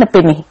ពិសេសនៅពេ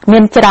លនេះមា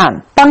នច្រើន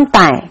ប៉ុន្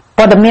តែ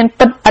ព័ត៌មាន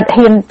ពិតឥត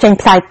ហ៊ានចេញ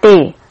ផ្សាយទេ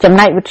ចំ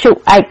ណែកវិទ្យុឯ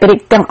ករា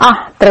ជ្យទាំងអស់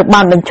ត្រូវ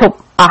បានបញ្ឈប់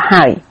អស់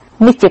ហើយ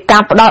នេះជាកា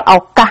រផ្ដល់ឱ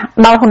កាស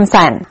ដល់ហ៊ុន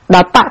សែនដ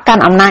ល់បកកា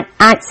ន់អំណាច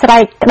អាចស្រែ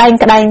កក្តែង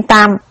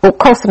តាមឧ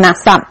ឃោសនា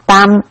សព្ទ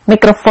តាមមី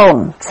ក្រូហ្វូន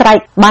ស្រែក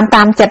បាន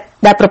តាមចិត្ត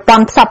ដែលប្រព័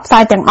ន្ធផ្សព្វផ្សា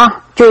យទាំងអស់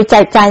ជួយចែ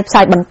កចាយផ្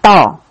សាយបន្ត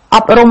អ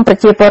ប់រំប្រ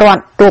ជាពលរដ្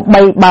ឋទោះ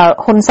បីបើ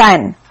ហ៊ុនសែន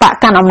បក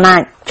កាន់អំណា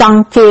ចចង់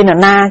ជេរនរ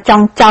ណាច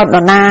ង់ចោទនរ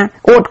ណា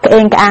អួតក្អេ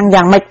ងក្អាង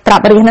យ៉ាងម៉េចប្រា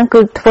ប់រិះហ្នឹងគឺ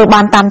ធ្វើ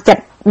បានតាមចិត្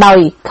តដោយ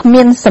គ្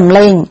មានសម្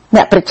លេងអ្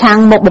នកប្រឆាំង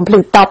មកបំភ្លឺ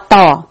តបត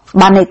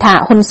បានន័យថា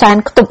ហ៊ុនសែន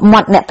ខ្ទប់មា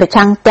ត់អ្នកប្រ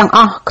ឆាំងទាំងអ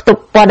ស់ខ្ទ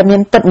ប់ព័ត៌មា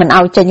នពិតមិន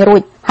ឲ្យចេញរួ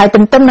ចហើយទ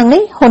ន្ទឹមនឹង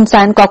នេះហ៊ុន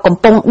សែនក៏កំ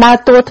ពុងដើរ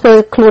តួធ្វើ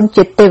ខ្លួន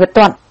ជាទេវទ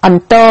ត្តអ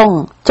ន្តង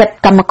ចិត្ត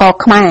កម្មករ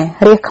ខ្មែរ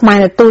រាជខ្មែរ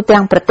នៅទូទាំ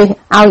ងប្រទេស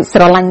ឲ្យស្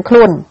រឡាញ់ខ្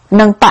លួន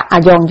និងបកអា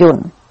យ៉ងយួន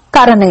ក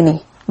រណីនេះ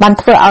បាន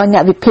ធ្វើឲ្យអ្ន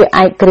កវិភាគ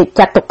ឯករាជ្យ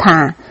ចាត់ទុកថា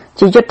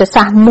ជាយុទ្ធ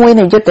សាស្ត្រមួយ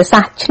នៃយុទ្ធសា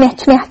ស្ត្រឈ្នះ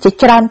ជា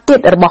ច្រើនទៀត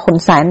របស់ហ៊ុន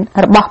សែន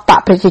របស់បក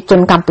ប្រជាជន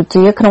កម្ពុ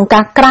ជាក្នុងកា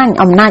រក្រាញ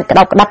អំណាចក្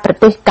តោបក្តាប់ប្រ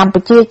ទេសកម្ពុ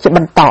ជាជាប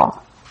ន្ត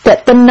តែទ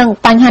ន្ទឹមនឹង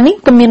បញ្ហានេះ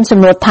ក៏មានសំ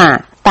ណួរថា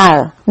តើ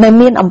នៅ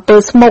មានអំពើ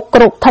ស្មោក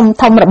គ្រោក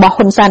ធំរបស់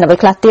ហ៊ុនសែនអ្វី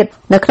ខ្លះទៀត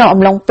នៅក្នុងអំ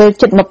ឡុងពេល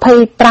ជិត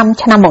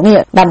25ឆ្នាំមកនេះ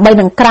ដើម្បី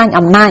នឹងក្រាញ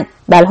អំណាច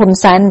ដែលហ៊ុន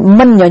សែន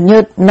មិនញញើ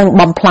តនឹង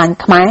បំផ្លាញ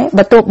ខ្មែរ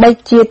បើទោះបី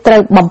ជាត្រូ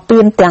វបំពា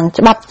នទាំង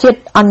ច្បាប់ជាតិ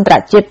អន្តរ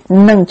ជាតិ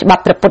និងច្បា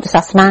ប់ព្រះពុទ្ធ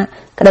សាសនា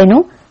ក្តី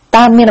នោះ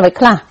តើមានអ្វី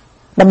ខ្លះ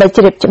ដើម្បី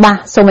ជ្រាបច្បាស់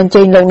សូមអញ្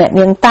ជើញលោកអ្នក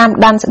នាងតាម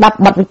ដានស្ដាប់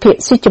បទវិភាគ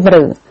ស៊ីជម្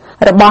រៅ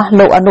របស់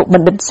លោកអនុប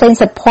ណ្ឌិតសេង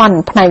សុភ័ណ្ឌ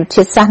ផ្នែកវិទ្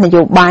យាសាស្ត្រន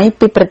យោបាយ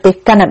ពីប្រទេស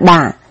កាណា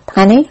ដាថ្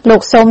ងៃនេះលោ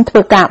កសូមធ្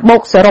វើការបូ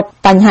កសរុប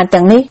បញ្ហា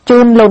ទាំងនេះជូ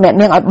នលោកអ្នក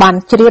នាងឲ្យបាន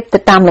ជ្រាបទៅ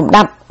តាមលំ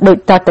ដាប់ដូច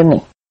តទៅ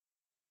នេះ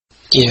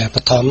ជាប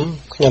ឋម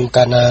ខ្ញុំ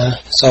កាណា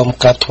សូម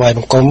ក្រាបថ្វាយប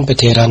ង្គំព្រះ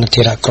ធេរានុ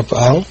ធេរៈគ្រប់ព្រះ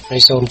អង្គហើ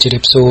យសូមជម្រា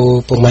បសួរ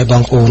ពុកម៉ែប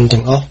ងប្អូន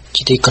ទាំងអស់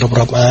ជាទីគោរព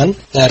រាប់អាន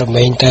ដែលរ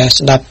មែងតែ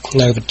ស្ដាប់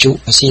នៅវិទ្យុ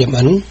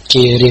CMN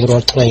ជារៀងរា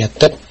ល់ថ្ងៃអា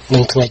ទិត្យនិ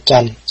ងថ្ងៃច័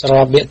ន្ទសម្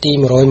រាប់វគ្គទី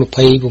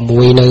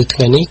126នៅថ្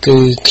ងៃនេះគឺ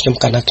ខ្ញុំ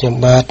កាណាខ្ញុំ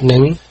បាទនឹ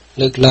ង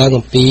លើកឡើង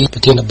អំពីប្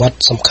រធានបទ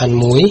សំខាន់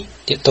មួយ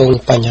ទាក់ទងនឹ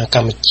ងបញ្ហាក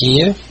ម្ពុជា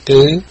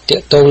គឺទា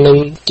ក់ទងនឹង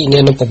ទីនិ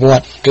យមប្រវ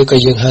ត្តិឬក៏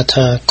យើងហៅ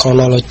ថា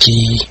chronology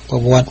ប្រ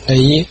វត្តិនៃ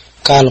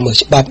ការល្មើ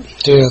សច្បាប់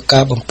ឬកា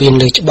របំពាន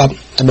លើច្បាប់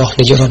របស់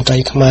នាយករដ្ឋមន្ត្រី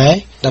ខ្មែរ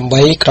ដើម្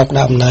បីក្រប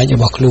ដាក់អំណាចរ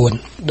បស់ខ្លួន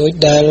ដោយ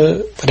ដែល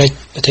ព្រះ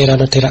ប្រធានា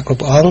ធិបតីគ្រ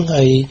ប់អង្គ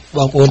ហើយប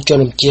ងប្អូនជ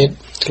នជាតិ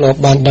ធ្លាប់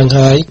បានដឹង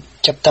ហើយ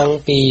ចាប់តាំង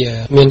ពី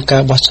មានកា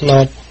របោះឆ្នោ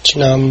តឆ្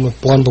នាំ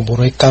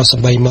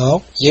1993មក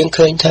យើង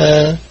ឃើញថា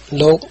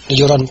លោកនា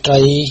យករដ្ឋមន្ត្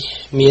រី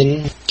មាន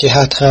គេ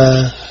ហៅថា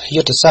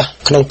យុទ្ធសាស្ត្រ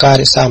ក្នុងការ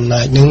រក្សាអំ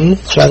ណាចនឹង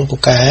ខ្លាំងពូ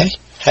កែ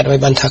ហេតុអ្វី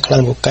បានថាខ្លាំ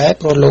ងពូកែ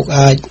ព្រោះលោក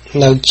អាច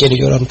នៅជានាយ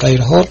ករដ្ឋមន្ត្រី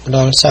រហូតដ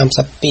ល់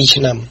32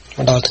ឆ្នាំម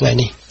កដល់ថ្ងៃ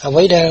នេះអ្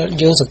វីដែល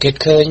យើងសង្កេត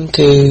ឃើញ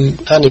គឺ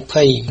ហានិ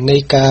ភ័យនៃ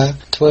ការ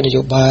ធ្វើន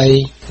យោបាយ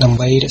ដើម្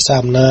បីរក្សា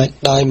អំណាច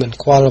ដោយមិន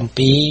ខ្វល់អំ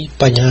ពី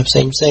បញ្ហាផ្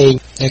សេង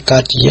ដែលកើ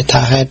តជាយ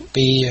ថាហេតុ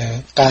ពី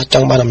ការច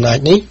ង់បានអំណាច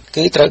នេះ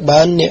គឺត្រូវ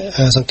បានអ្នក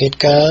សង្កេត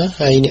ការណ៍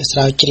ហើយអ្នកស្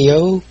រាវជ្រា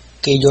វ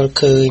គេយល់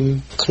ឃើញ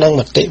ក្នុង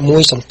មតិមួ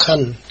យសំខា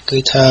ន់គឺ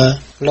ថា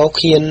លោក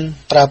ហ៊ាន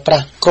ប្រើប្រា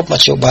ស់គ្រប់ម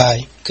ធ្យោបាយ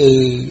គឺ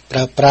ប្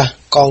រើប្រាស់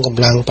កងក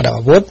ម្លាំងប្រដាប់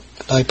អាវុធ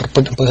ដោយប្រព្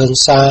រឹត្តអំពើហិ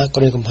ង្សា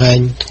គំរាមកំហែង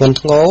ធ្ងន់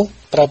ធ្ងរ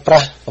ប្រើប្រា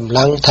ស់កម្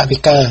លាំងថវិ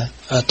កា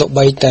ទោះ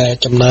បីតែ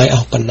ចំណាយអ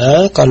ស់ប៉ុណ្ណា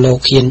ក៏លោក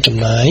ហ៊ានចំ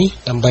ណាយ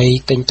ដើម្បី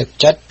ទិញទឹក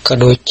ចិត្តក៏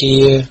ដូចជា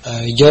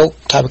យក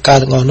ថវិកា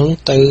ទាំងអស់នោះ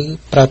ទៅ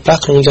ប្រើប្រា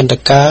ស់ក្នុងយន្ត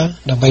ការ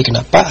ដើម្បីគណ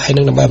បកហើយ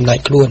និងដើម្បីអំណាច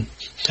ខ្លួន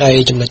ហើយ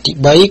ចំណុចទី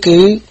3គឺ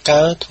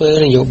ការធ្វើ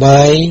នយោ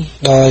បាយ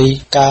ដោយ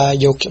ការ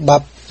យកច្បា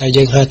ប់ដែល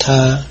យើងហៅថា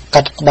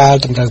កាត់ក្បាល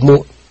តម្រូវមុ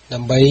ខដើ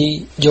ម្បី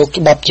យក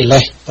ច្បាប់ជាលេ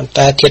សប៉ុន្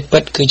តែធៀបពិ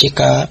តគឺជា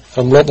ការ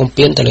រំលោភបំ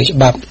ពានទៅលើច្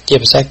បាប់ជា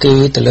ពិសេសគឺ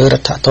ទៅលើរ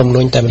ដ្ឋធម្ម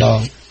នុញ្ញតែម្ដង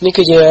នេះ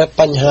គឺជា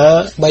បញ្ហា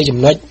3ចំ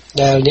ណុច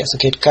ដែលអ្នកស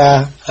ង្កេតការ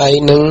ណ៍ហើយ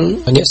នឹង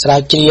អ្នកស្រាវ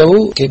ជ្រាវ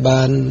គេ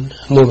បាន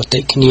មូលមតិ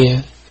គ្នា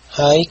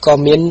ហើយក៏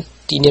មាន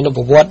ទីនិយម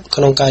ប្រវត្តិ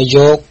ក្នុងការយ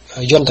ក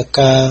យន្ត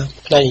ការ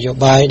ផ្នែកនយោ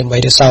បាយដើម្បី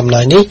រក្សាអំ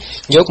ណាចនេះ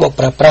យកមក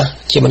ប្រើប្រាស់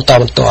ជាបន្ត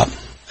បន្ទាប់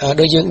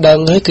ដោយយើងដឹង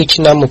ហើយគឺ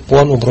ឆ្នាំ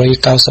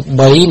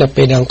1993នៅ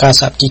ពេលអង្គការ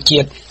សហប្រជាជា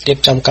តិរៀប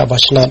ចំការបោះ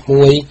ឆ្នោត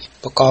មួយ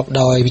ប្រកប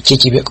ដោយវិជ្ជា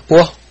ជីវៈខ្ព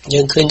ស់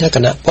យើងឃើញថាគ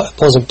ណៈបកព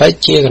ងសំពេច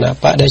ជាគណៈ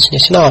បកដែលឈ្នះ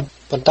ឆ្នោត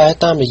ប៉ុន្តែ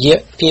តាមរយៈ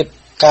ភាព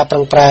ការប្រឹ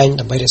ងប្រែង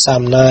ដើម្បីរក្សា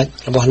អំណាច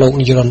របស់លោក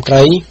នាយករដ្ឋមន្ត្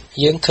រី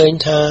យើងឃើញ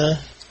ថា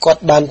គា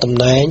ត់បានតំ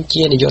ណែង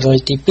ជានាយករដ្ឋម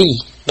ន្ត្រីទី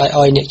2ដោយ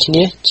ឲ្យអ្នកឈ្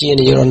នះជា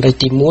នាយករដ្ឋមន្ត្រី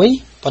ទី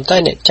1ប៉ុន្តែ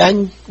អ្នកចាញ់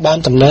បាន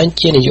តំណែង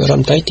ជានាយករដ្ឋ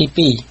មន្ត្រីទី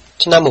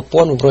2ឆ្នាំ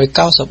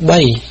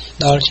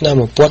1993ដល់ឆ្នាំ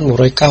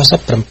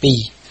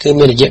1997គឺ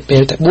មានរយៈពេ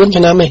លតែ4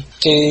ឆ្នាំទេ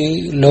គឺ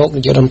លោក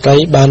នាយករដ្ឋមន្ត្រី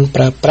បាន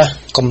ប្រើប្រាស់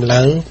កម្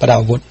លាំងប្រដា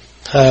ប់អាវុធ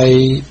ហើយ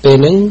ពេល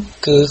ហ្នឹង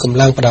គឺកម្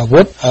លាំងប្រដាប់អា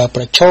វុធ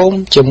ប្រឈម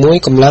ជាមួយ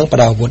កម្លាំងប្រ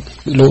ដាប់អាវុធ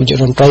លោកនាយករ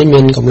ដ្ឋមន្ត្រីមា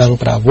នកម្លាំង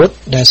ប្រដាប់អាវុធ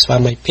ដែលស្វា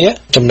មីភក្តិ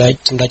ចំណែក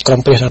សម្ដេចក្រម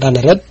ព្រះរាជអា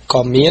ណាចក្រ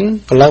ក៏មាន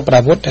កម្លាំងប្រដា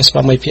ប់អាវុធដែលស្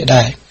វាមីភក្តិ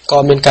ដែរ ក៏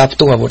មានការផ្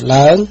ទុះអាវុធ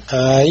ឡើង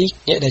ហើយ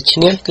អ្នកដែលឈ្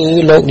នះគឺ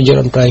លោកនាយក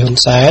រដ្ឋមន្ត្រីហ៊ុន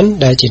សែន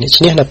ដែលជាអ្នក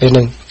ឈ្នះនៅពេល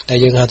នោះដែល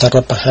យើងហៅថារ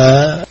ដ្ឋប្រហារ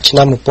ឆ្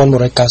នាំ1997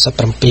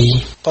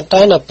ប៉ុន្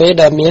តែនៅពេល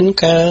ដែលមាន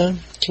ការ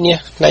ឈ្នះ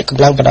ផ្នែកក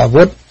ម្លាំងប្រដាប់អា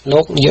វុធលោ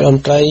កនាយករដ្ឋម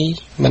ន្ត្រី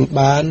មិន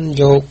បាន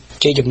យក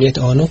ជ័យជំនះ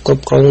ទាំងអស់នោះគ្រ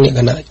ប់គ្រងលក្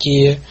ខណៈជា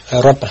រ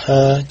ដ្ឋប្រហា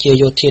រជា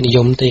យោធានិយ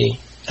មទេ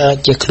អាច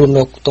ជាខ្លួន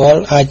លោកផ្ទាល់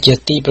អាចជា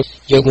ទី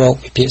យកមក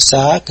ពិភាក្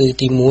សាគឺ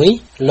ទី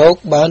1លោក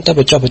បានទៅប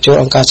ញ្ចុះបញ្ចូល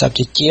អង្គការសហ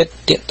ប្រជាជាតិ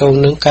ទាក់ទង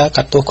នឹងការ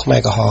កាត់ទោសខ្មែរ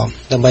ក្រហម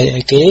ដើម្បី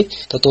ឲ្យគេ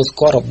ទទួលស្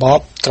គាល់របប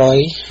ក្រោយ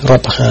រ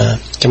ដ្ឋប្រហារ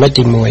ចំណុច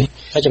ទី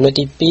1ហើយចំណុច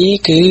ទី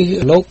2គឺ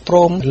លោកព្រ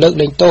មលើក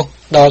លែងទោស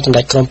ដល់សម្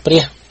ដេចក្រមព្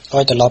រះ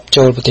ឲ្យត្រឡប់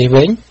ចូលប្រទេស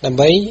វិញដើម្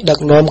បីដឹក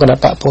នាំគណៈ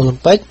បកពងសំ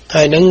ពេច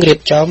ហើយនឹងរៀប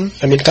ចំ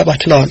ឲ្យមានការបោះ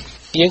ឆ្នោត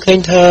យើងឃើញ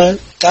ថា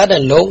ការដែ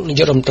លលោកនា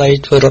យករដ្ឋមន្ត្រី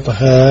ធ្វើរដ្ឋប្រ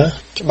ហារ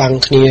ច្បាំង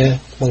គ្នា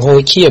បង្ហូរ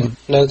ឈាម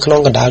នៅក្នុង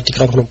កណ្ដាលទី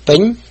ក្រុងភ្នំពេញ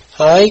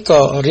ហើយ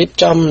ក៏រៀប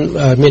ចំ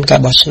មានការ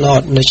បោះឆ្នោត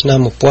នៅឆ្នាំ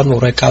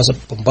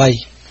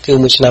1998គឺ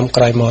មួយឆ្នាំ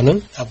ក្រោយមកនោះ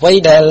អ្វី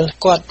ដែល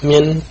គាត់មា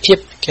នភាព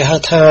គេហៅ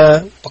ថា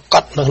ប្រកា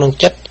សនៅក្នុង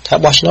ចិត្តថា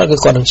បោះឆ្នោតគឺ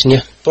គាត់នឹងឈ្នះ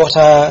ព្រោះ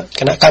ថា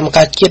គណៈកម្ម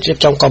ការជាតិរៀប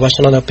ចំការបោះ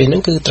ឆ្នោតនៅពេលហ្នឹ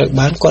ងគឺត្រូវ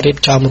បានគាត់រៀប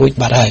ចំរួច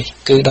បាត់ហើយ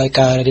គឺដោយ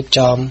ការរៀប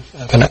ចំ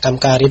គណៈកម្ម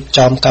ការរៀប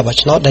ចំការបោះ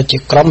ឆ្នោតដែលជា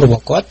ក្រុមរប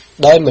ស់គាត់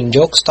ដោយមិនយ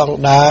កស្តង់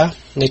ដារ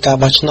នៃការ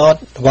បោះឆ្នោត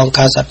រង្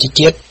ការសហជីវ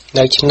ជាតិ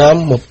នៅឆ្នាំ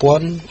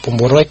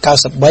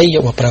1993យ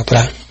កមកប្រើប្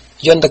រាស់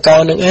យន្តការ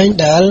នឹងឯង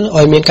ដែល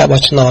ឲ្យមានការ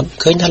បោះឆ្នោត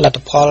ឃើញថាលទ្ធ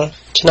ផល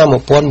ឆ្នាំ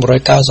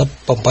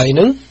1998ហ្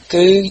នឹង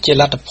គឺជា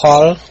លទ្ធផ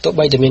លទោះ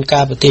បីតែមាន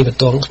ការប្រតិបត្តិ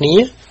ទងគ្នា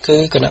គឺ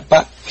គណៈប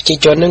កប្រជា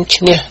ជននឹង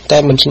ឈ្នះតែ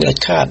មិនឈ្នះដា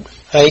ច់ខាត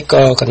ហើយ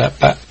ក៏គណៈ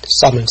បក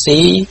សំរងស៊ី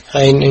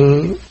ហើយនឹង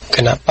គ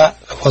ណៈបក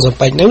ផសំ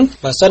ពេចនឹង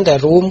បើសិនតែ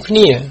រួមគ្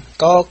នា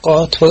ក៏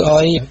ធ្វើ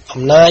ឲ្យ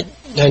អំណាច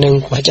ហើយនឹង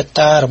មហិច្ឆ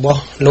តារប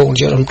ស់លោកនា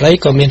យករដ្ឋមន្ត្រី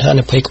ក៏មានហា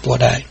និភ័យខ្ពស់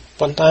ដែរ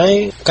ប៉ុន្តែ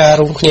ការ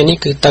រួមគ្នានេះ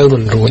គឺទៅមិ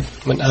នរួច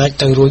មិនអាច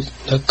ទៅរួច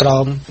នៅក្រោ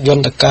មយ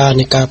ន្តការ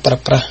នៃការប្រើ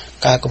ប្រាស់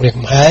ការគម្រាម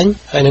កំហែង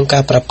ហើយនឹងកា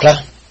រប្រើប្រាស់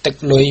ទឹក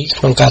លុយ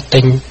ក្នុងការទិ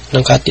ញនិ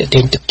ងការទាក់ទា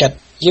ញទឹកចិត្ត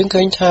យើង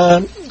ឃើញថា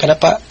គណៈ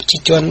បកប្រជា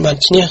ជនបាន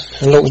ឈ្នះ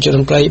លោកនាយករដ្ឋ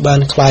មន្ត្រីបាន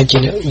ក្លាយជា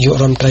នាយក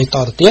រដ្ឋមន្ត្រីត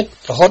ទៅទៀត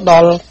រហូតដ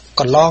ល់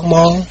កន្លងម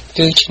ក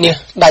គឺឈ្នះ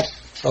ដាច់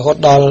រហូត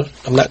ដល់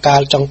ដំណាក់កា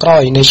លចុងក្រោ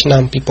យនៃឆ្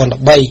នាំ2013ដ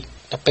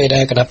ល់ពេល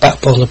ដែលគណៈបក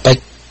ពងសំពេច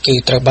គឺ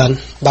ត្រូវបាន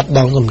បាត់ប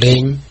ង់សម្លេ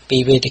ងពី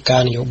វេទិកា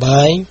នយោ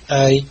បាយ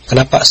ហើយគ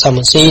ណៈបកសំរ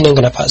ងស៊ីនិងគ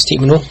ណៈបកសិទ្ធិ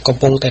មនុស្សកំ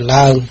ពុងតែ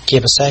ឡើងជា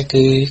ពិសេស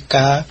គឺ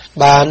ការ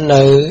បាន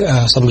នៅ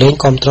សម្លេង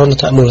គ្រប់គ្រងនៅ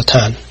ថ្នាក់មូលដ្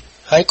ឋាន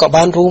ហើយក៏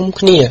បានរួម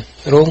គ្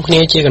នា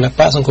ជាគណៈ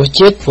បកសង្គ្រោះ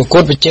ជាតិប្រកួ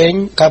តប្រជែង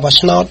ការបោះ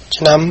ឆ្នោត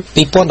ឆ្នាំ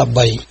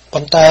2013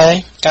ប៉ុន្តែ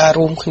ការ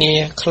រួមគ្នា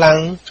ខ្លាំង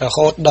រ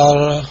ហូតដ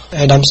ល់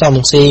អាដាមសំរ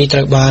ងស៊ីត្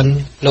រូវបាន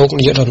លោក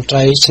នាយករដ្ឋមន្ត្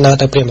រីស្នើ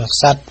ទៅព្រះមហាក្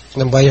សត្រ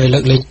ដើម្បីឲ្យលើ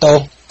កលែងទោស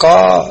ក៏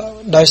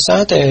ដោយសា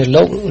រតែ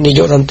លោកនាយ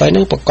ករដ្ឋមន្ត្រី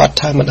នឹងប្រកាស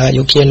ថាមិនអាចយ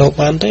កគ្នាលោក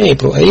បានទេ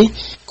ព្រោះអី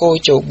គោ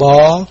ចប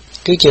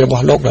គឺជារប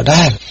ស់លោកដ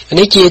ដែល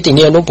នេះជាទី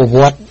នេះអនុប្រវ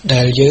ត្តិ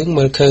ដែលយើង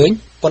មើលឃើញ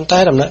ប៉ុន្តែ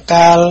ដំណាក់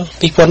កាល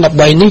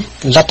2013នេះ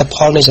លទ្ធផ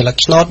លនៃសិលឹក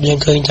ឆ្នោតយើង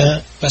ឃើញថា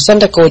បើសិន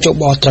តែគោច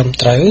បត្រឹម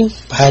ត្រូវ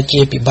ប្រហែលជា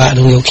ពិបាក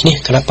នឹងយកឈ្នះ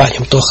គណៈបកខ្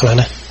ញុំទោះខ្លាំង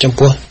ណាស់ចំ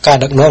ពោះការ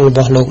ដឹកនាំរប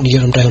ស់លោកនាយក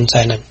រដ្ឋមន្ត្រីហ៊ុន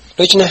សែនហ្នឹង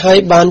ដូច្នេះហើយ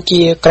បាន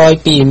ជាក្រោយ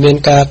ពីមាន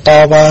ការត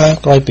វ៉ា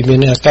ក្រោយពីមាន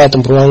ការត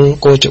ម្រង់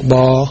គោចប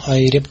ហើ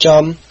យរៀប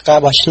ចំការ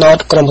បោះឆ្នោត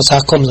ក្រុមប្រឹក្សា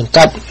គុំសង្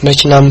កាត់នៅ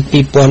ឆ្នាំ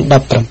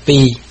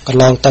2017កន្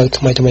លងទៅ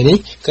ថ្មីនេះ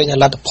ឃើញ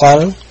លទ្ធផល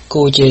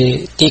គូជា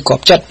ទីគា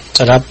ប់ចិត្តស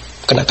ម្រាប់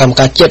គណៈកម្ម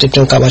ការជាតិរៀប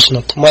ចំការបោះឆ្នោ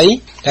តថ្មី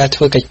ដែលធ្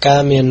វើកិច្ចការ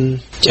មាន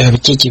វិ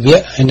ជ្ជាជីវៈ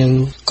ហើយនឹង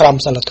ក្រម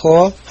សីលធ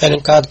ម៌ហើយនឹ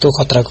ងការទទួល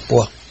ខុសត្រូវខ្ព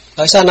ស់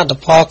ដោយសារលទ្ធ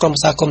ផលក្រុមប្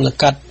រឹក្សាគុំសង្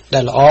កាត់ដែ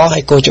លល្អហើ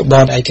យគោចបឯ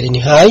ករាជ្យ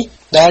នេះហើយ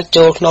ដែល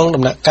ចូលក្នុង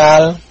ដំណាក់កា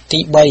លទី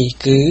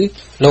3គឺ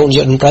លោកនាយ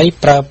ករដ្ឋមន្ត្រី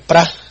ប្រើប្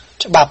រាស់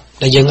ច្បាប់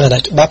ដែលយើងហៅថា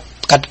ច្បាប់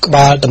កាត់ក្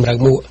បាលតម្រូវ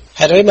មួក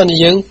ហេតុអីបាន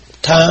យើង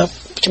ថា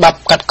ច្បាប់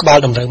កាត់ក្បាល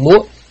តម្រូវមួ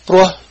កព្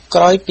រោះ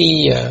ក្រោយពី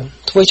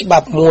ធ្វើច្បា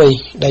ប់មួយ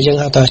ដែលយើង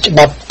ហៅថាច្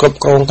បាប់គ្រប់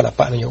គ្រងគណៈ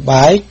បកនយោ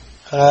បាយ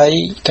ហើយ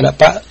គណៈ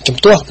បកជំ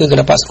ទាស់គឺគ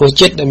ណៈបកសង្គ្រោះ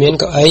ជាតិដែលមាន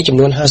កៅអីចំ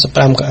នួន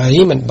55កៅ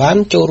អីមិនបាន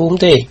ចូលរួម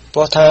ទេព្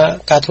រោះថា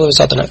ការធ្វើវិ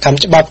សោធនកម្ម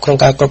ច្បាប់ក្នុង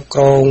ការគ្រប់គ្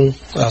រង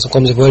សង្គ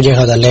មស៊ីវិលយើង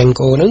ហៅថា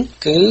Lengo ហ្នឹង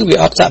គឺវា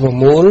អត់សាកប្រ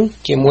មូល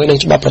ជាមួយនឹង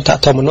ច្បាប់រដ្ឋ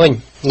ធម្មនុញ្ញ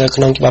នៅក្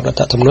នុងច្បាប់រដ្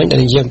ឋធម្មនុញ្ញដែល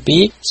និយាយអំពី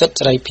សិទ្ធិ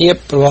សេរីភាព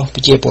របស់ប្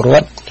រជាពលរ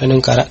ដ្ឋហើយនឹ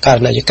ងករ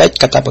ណីយកិច្ច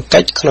កាតព្វកិ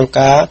ច្ចក្នុង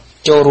ការ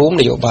ចូលរួម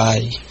នយោបាយ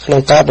ក្នុ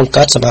ងការបង្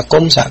កើតសមាគ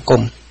មសហគ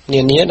មន៍នា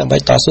នាដើម្បី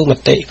តស៊ូម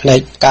តិផ្នែក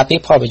ការពារ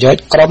ផលប្រយោជ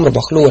ន៍ក្រុមរប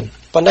ស់ខ្លួន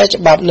ប៉ុន្តែ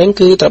ច្បាប់នឹង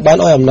គឺត្រូវបាន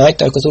ឲ្យអំណាច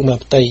ទៅក្រសួងមហា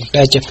ផ្ទៃ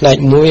ដែលជាផ្នែក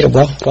មួយរប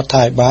ស់រដ្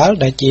ឋាភិបាល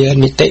ដែលជា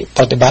នីតិ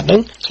ប្រតិបត្តិនឹ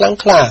ងខ្លាំង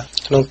ក្លា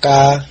ក្នុង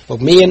ការព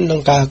មៀនក្នុ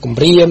ងការគ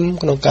ម្រាម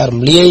ក្នុងការ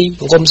រំលាយ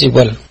សង្គមស៊ី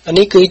វិលអា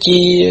នេះគឺជា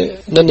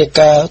និន្នា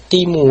ការទី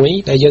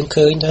1ដែលយើង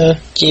ឃើញថា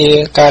ជា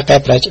ការកែ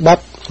ប្រែច្បា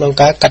ប់ក្នុង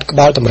ការកាត់ក្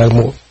បាលតម្រូវ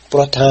មួកព្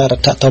រោះថារ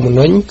ដ្ឋធម្ម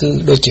នុញ្ញគឺ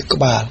ដូចជាក្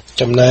បាល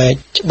ចំណែក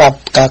ច្បាប់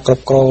ការគ្រ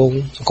ប់គ្រង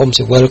សង្គម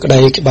ស៊ីវិលក្តី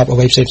ច្បាប់អ្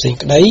វីផ្សេងៗ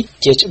ក្តី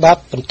ជាច្បាប់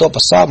បន្ទាប់ប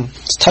ន្សំ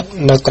ស្ថិត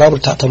នៅក្រោមរ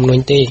ដ្ឋធម្មនុ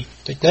ញ្ញទេ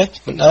ដូចនេះ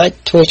មិនអាច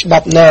ធ្វើច្បា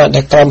ប់ណា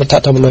ដែលក្រោមរដ្ឋ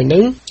ធម្មនុញ្ញនឹ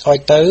ងឲ្យ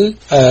ទៅ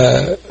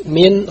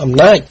មានអំ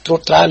ណាចត្រួ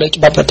តត្រាលើ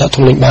ច្បាប់រដ្ឋធ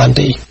ម្មនុញ្ញបាន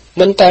ទេ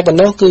មិនតែប៉ុណ្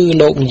ណោះគឺ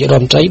លោកនាយករ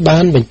ដ្ឋមន្ត្រីបា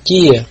នបញ្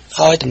ជា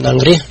ឲ្យតំណាង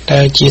រាស្ត្រ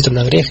ដែលជាតំ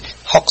ណាងរាស្ត្រ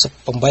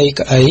68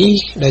កៅអី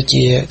ដែល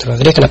ជាតំណាង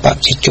រាស្ត្រគណៈបក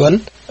ប្រជាជន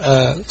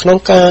ក្នុង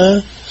ការ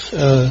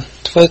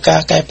ធ្វើការ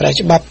កែប្រែ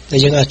ច្បាប់ដែល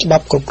យើងច្បា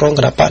ប់គ្រប់គ្រងគ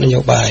ណបកន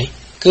យោបាយ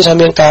គឺថា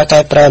មានការកែ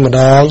ប្រែម្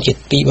ដងជា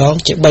2ដង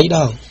ជា3ដ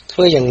ងធ្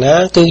វើយ៉ាងណា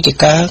គឺជា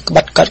ការក្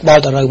បាត់កាត់បា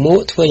ល់ទៅរើមួក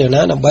ធ្វើយ៉ាង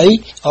ណាដើម្បី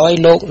ឲ្យ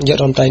លោកនាយក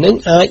រដ្ឋមន្ត្រីនឹង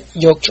អាច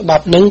យកច្បា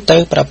ប់នឹងទៅ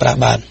ប្រើប្រាស់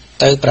បា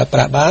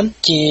ន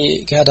ជា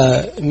គេថា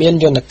មាន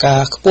យន្តកា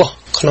រខ្ពស់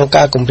ក្នុង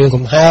ការគម្រាម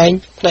កំហែង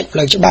ផ្នែកផ្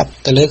លូវច្បាប់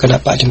ទៅលើគណ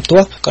បកជំទា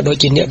ស់ក៏ដូច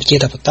ជាអ្នកប្រជា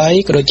ធិបតេយ្យ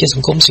ក៏ដូចជាស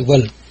ង្គមស៊ីវិ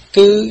ល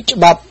គឺច្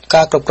បាប់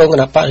ការគ្រប់គ្រងគ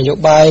ណបកនយោ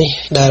បាយ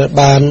ដែល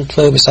បានធ្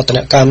វើវិសោធន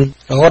កម្ម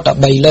រហូតដល់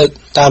3លើក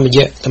តាមរ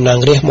យៈតំណាង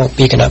រាស្ត្រមក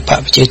ពីគណបក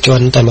ប្រជាជន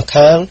តែម្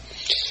ខាង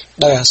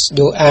ដោយ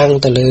យកអាង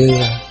ទៅលើ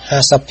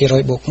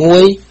 50% បូក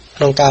 1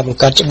 ក្នុងការបង្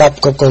កើតច្បាប់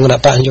គ្រប់គ្រងគណ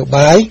បកនយោ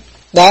បាយ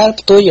ដែល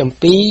ផ្ទុយអំ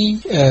ពី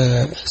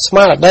ស្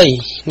មារតី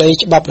នៃ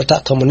ច្បាប់រដ្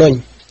ឋធម្មនុញ្ញ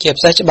ជា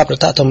ពិសេសច្បាប់រ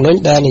ដ្ឋធម្មនុញ្ញ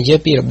ដែលនិយាយ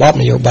ពីរបប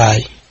នយោបាយ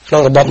ក្នុ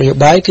ងរបបនយោ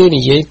បាយគឺ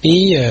និយាយពី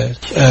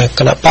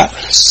គណបក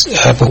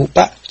ពហុប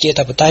កជា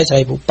ធិបតេយ្យសេ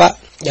រីពហុបក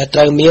ដែលត្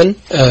រូវមាន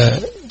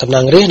តំណា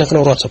ងរាស្ត្រនៅក្នុ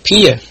ងរដ្ឋស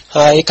ភា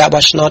ហើយការ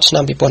បោះឆ្នោតឆ្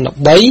នាំ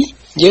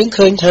2013យើង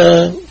ឃើញថា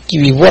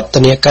វិវត្ត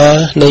នាការ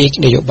នៃ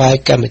នយោបាយ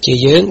កម្ពុជា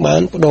យើងបា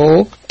នបដូរ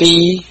ពី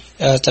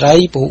សេរី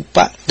ពហុប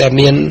កដែល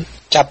មាន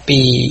ចាប់ពី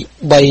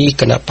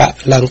3គណបក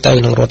ឡើងទៅ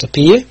ក្នុងរដ្ឋស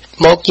ភា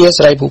មកជា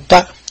សេរីពហុប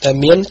កដែល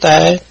មានតែ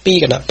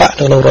2គណបក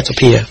នៅក្នុងរដ្ឋស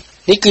ភា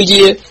នេះគឺ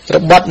ជារ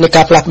បបនៃ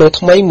ការផ្លាស់ប្ដូរ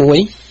ថ្មីមួយ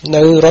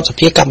នៅរដ្ឋស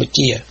ភាកម្ពុ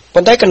ជា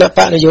ប៉ុន្តែគណប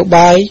កនយោ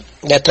បាយ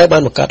ដែលត្រូវបា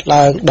នបង្កើត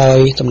ឡើងដោយ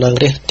តំណាង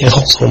រាស្ត្រទាំង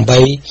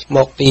68ម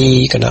កពី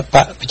គណប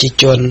កប្រជា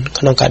ជន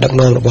ក្នុងការដឹក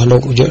នាំរបស់លោ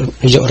ក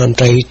នាយករដ្ឋមន្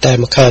ត្រីតែ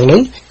ម្ខាងហ្នឹ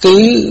ងគឺ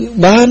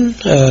បាន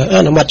អ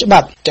នុម័តច្បា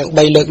ប់ទាំង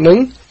3លើកហ្នឹង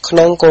ក្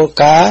នុងគោល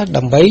ការណ៍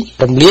ដើម្បី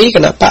រំលាយគ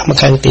ណបកម្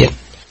ខាងទៀត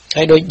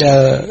ហើយដូចដែល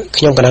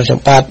ខ្ញុំកណ្ដាលខ្ញុំ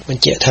បាទប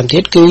ញ្ជាក់ថែមទៀ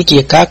តគឺជា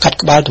ការកាត់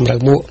ក្បាលតម្រូវ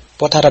មួក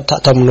ព្រោះថារដ្ឋ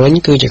ធម្មនុញ្ញ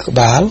គឺជាក្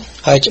បាល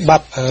ហើយច្បា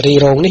ប់រី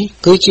រងនេះ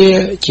គឺ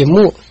ជា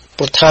មួក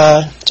ព្រោះថា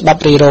ច្បាប់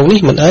រីរងនេះ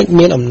មិនអាច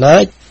មានអំណា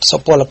ចសុ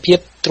ពលភាព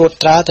ត្រួត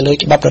ត្រាទៅលើ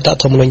ច្បាប់រដ្ឋ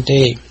ធម្មនុញ្ញ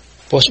ទេ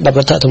ព្រោះច្បាប់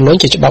រដ្ឋធម្មនុញ្ញ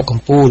ជាច្បាប់កំ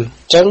ពូល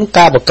អញ្ចឹង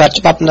ការបង្កើត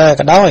ច្បាប់ណា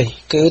ក៏ដោយ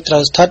គឺត្រូ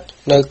វស្ថិត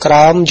នៅក្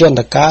រោមយន្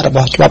តការរប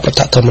ស់ច្បាប់រដ្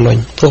ឋធម្មនុញ្ញ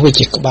ព្រោះវា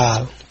ជាក្បាល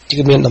គឺ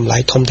មានតម្លៃ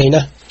ធំធេង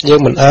ណាស់យើង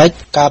មិនអាច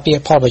ការពារ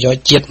ផលប្រយោជ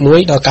ន៍ជាតិមួយ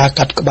ដោយការ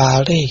កាត់ក្បាល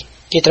ទេ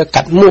គេត្រូវ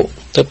កាត់មួក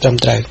ទៅត្រឹម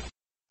ត្រូវ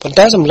ប៉ុន្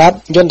តែសម្រាប់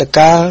យន្ត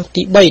ការ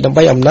ទី3ដើម្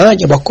បីអំណាច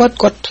របស់គាត់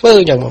ធ្វើ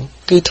យ៉ាងម៉េច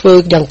គឺធ្វើ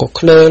យ៉ាងក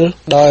ក្លើល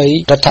ដោយ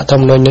រដ្ឋធ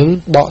ម្មនុញ្ញនឹង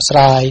បកស្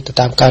រាយទៅ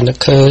តាមការនឹក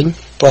ឃើញ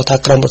ព្រោះថា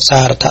ក្រមប្រឹក្សា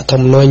រដ្ឋធ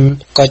ម្មនុញ្ញ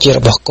ក៏ជារ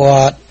បស់គា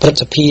ត់ព្រឹទ្ធ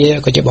សភា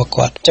ក៏ជារបស់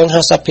គាត់អញ្ចឹង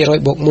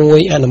 50% បូក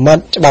 1 អនុម័ត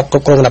ច្បាប់គ្រ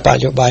ប់គ្រងគណបកន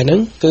យោបាយហ្នឹង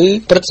គឺ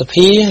ព្រឹទ្ធស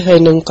ភាហើយ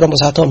និងក្រមប្រឹ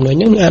ក្សាធម្មនុញ្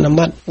ញហ្នឹងអនុ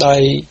ម័តដោ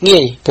យងា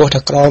យព្រោះ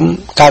ថាក្រម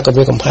ការគម្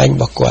រាមកំហែងរ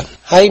បស់គាត់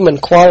ហើយមិន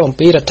ខ្វល់អំ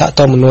ពីរដ្ឋ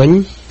ធម្មនុញ្ញ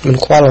មិន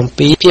ខ្វល់អំ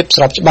ពីភាព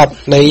ស្របច្បាប់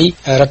នៃ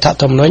រដ្ឋ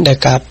ធម្មនុញ្ញដែល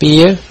ការពា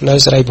រនៅ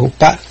សេរីពហុប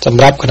កស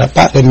ម្រាប់គណប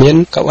កដែលមាន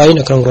កៅអី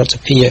នៅក្នុងរដ្ឋស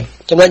ភា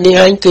ចំណុចនេះ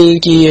ឯងគឺ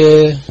ជា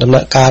ដំ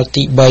ណាក់កាល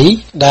ទី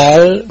3ដែល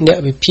អ្នក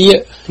វិភាគ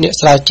អ្នក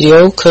ស្រាវជ្រា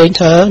វឃើញ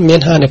ថាមាន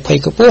ហានិភ័យ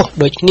ខ្ពស់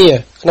ដូចគ្នា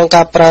ក្នុង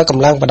ការប្រើក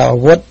ម្លាំងបដាអា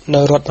វុធ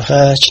នៅរដ្ឋម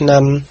ហាឆ្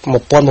នាំ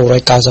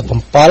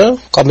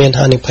1997ក៏មាន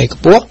ហានិភ័យ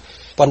ខ្ពស់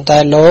ប៉ុន្តែ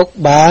លោក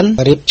បាន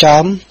រៀប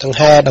ចំដង្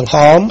ហែដង្ហ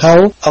មហៅ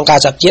អង្គការ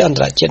សហជាតិអន្ត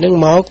រជាតិនឹង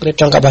មករៀប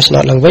ចំការបោះឆ្នោ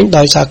តឡើងវិញ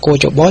ដោយសារគោ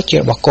ចបោះជា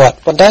របស់គាត់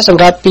ប៉ុន្តែស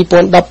ម្រាប់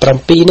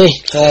2017នេះ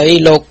ហើយ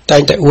លោកតែ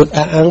ងតែអួត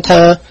អះអាង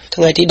ថា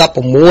ថ្ងៃទី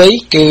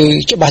16គឺ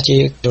ច្បាស់ជា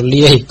រ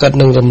លាយគាត់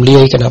នឹងរំលា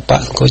យគណបក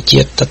អង្គជា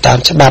តិទៅតាម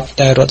ច្បាប់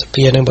តែរដ្ឋស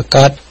ភានឹងបង្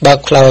កើតបើក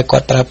ផ្លូវឲ្យគា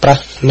ត់ប្រើប្រា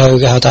ស់នៅ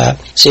គេហៅថា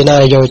សេណា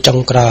រីយ៉ូចុង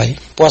ក្រោយ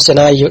ព្រោះសេ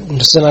ណារី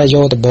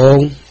យ៉ូដំបូង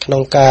ក្នុ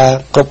ងការ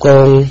គ្រប់គ្រ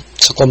ង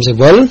សង្គមស៊ី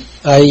វិល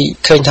ហើយ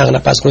ឃើញថាគណ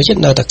បកសង្គមជាតិ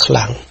នៅតែខ្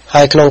លាំង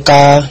ហើយក្នុង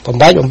ការបំ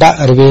បែកបំបាក់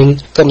រវាង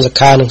គឹមស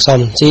ខានិងសំ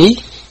ស៊ី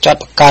ចាត់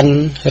ប្រកាន់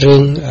រឿ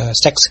ង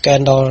sex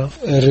scandal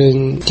រឿង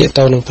ទាក់ទ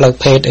ងនឹងផ្លូវ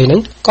ភេទអីហ្នឹ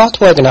ងក៏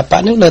ធ្វើឲ្យគណប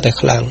កនេះនៅតែ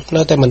ខ្លាំង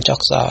នៅតែមិនចុះ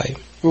ខ្សោយ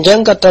អញ្ចឹង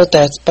ក៏ត្រូវ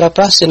តែប្រើ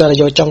ប្រាស់សេណារី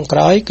យ៉ូចុងក្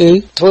រោយគឺ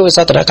ធ្វើវិ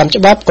សោធនកម្ម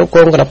ច្បាប់គ្រប់គ្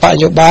រងគណបកន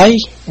យោបាយ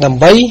ដើម្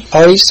បី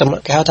ឲ្យ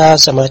គេហៅថា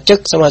សមាជិក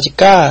សមាជិ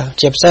កា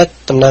ជាពិសេស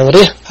តំណាង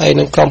រាស្ត្រហើយ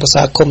និងក្រុមប្រឹក្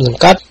សាគុំស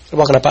ង្កាត់រ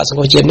បស់គណបកសង្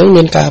គមជាតិនឹង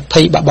មានការ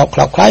ភ័យបាក់បោកខ្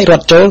លោចខ្លាយរ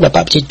ត់ចូលគណបក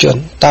ប្រជាជន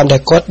តាមដែ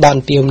លគាត់បាន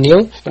ពៀវនាវ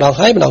ម្ដង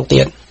ហើយម្ដង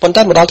ទៀតប៉ុន្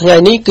តែមកដល់ថ្ងៃ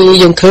នេះគឺ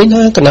យើងឃើញ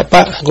ថាគណប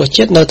កសង្គម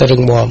ជាតិនៅតែរឹ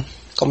ងមាំ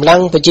កម្លាំ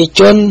ងប្រជា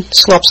ជន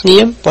ស្ងប់ស្ងៀ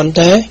មប៉ុន្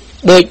តែ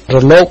ដូចរ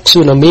លកស៊ូ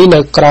ណាមីនៅ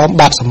ក្រោម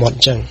បាតសមុទ្រ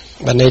អញ្ចឹង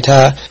បានន័យថា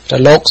រ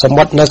លកស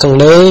មុទ្រនៅខាង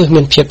លើ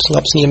មានភាពស្ង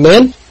ប់ស្ងៀមមែ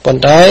នប៉ុ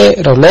ន្តែ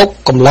រលក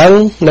កម្លាំង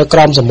នៅក្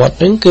រោមសមុទ្រ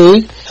ហ្នឹងគឺ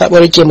ហាក់បី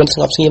ជាមិនស្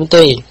ងប់ស្ងៀម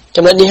ទេ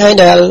ចំណុចនេះហើយ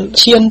ដែល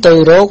ឈានទៅ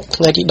រក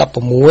ថ្ងៃទី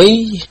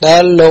16ដែ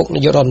លលោកនា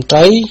យករដ្ឋមន្ត្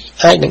រី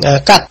អាចនឹងអា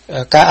កាត់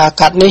ការអា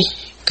កាត់នេះ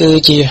គឺ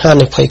ជាហា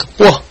និភ័យខ្ព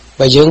ស់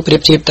បើយើងប្រៀ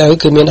បធៀបទៅ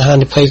គឺមានហា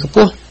និភ័យខ្ព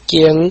ស់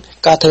ជាង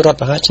ការធ្វើរដ្ឋ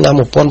ប្រហារឆ្នាំ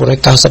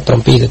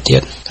1997ទៅទៀ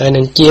តហើយ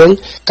នឹងជាង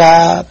កា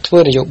រធ្វើ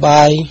នយោ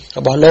បាយរ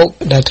បស់លោក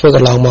ដែលធ្វើក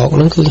ន្លងមកហ្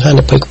នឹងគឺហា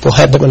និភ័យខ្ពស់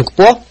ហើយបិទមិនខ្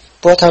ពស់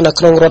ព្រោះថានៅ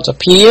ក្នុងរដ្ឋស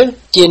ភា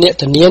ជាអ្នក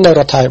ធានានៅ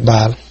រដ្ឋាភិ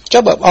បាល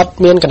ចុះបើអត់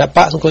មានគណប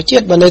កសង្គមជា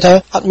តិបានន័យថា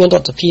អត់មានរ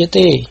ដ្ឋសភា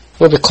ទេ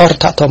ព្រោះវាខុសរ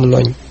ដ្ឋធម្មនុ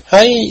ញ្ញ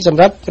ហើយសម្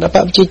រាប់គណប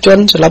កប្រជាជន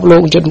សម្រាប់លោក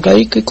នាយករដ្ឋមន្ត្រី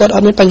គឺគាត់អ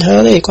ត់មានបញ្ហា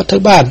ទេគាត់ធ្វើ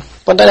បាន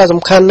ប៉ុន្តែដែល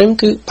សំខាន់ហ្នឹង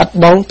គឺបាត់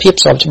បង់ភាព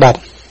ស្របច្បាប់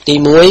ទី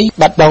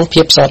1បាត់បង់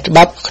ភាពស្របច្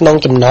បាប់ក្នុង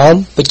ចំណោម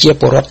ប្រជា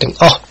ពលរដ្ឋទាំង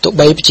អស់ទោះ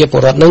បីប្រជាពល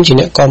រដ្ឋនឹងជា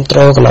អ្នកគ្រប់គ្រ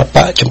ងគណៈប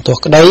កចំពោះ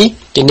ក្តី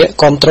ជាអ្នក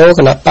គ្រប់គ្រង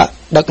គណៈបក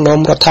ដឹកនាំ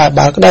រដ្ឋាភិ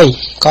បាលក្តី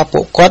ក៏ពួ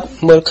កគាត់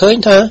មើលឃើញ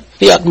ថា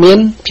វាអត់មាន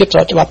ភាពស្រ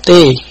បច្បាប់ទេ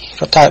រ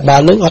ដ្ឋាភិបា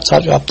លនឹងអត់ស្រប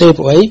ច្បាប់ទេ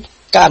ព្រោះអី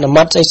ការអនុ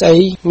ម័តស្អី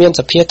មាន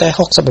សភាតែ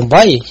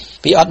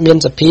68វាអត់មាន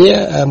សភា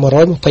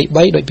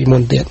123ដូចពីមុ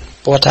នទៀត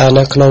ព្រោះថា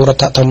នៅក្នុងរ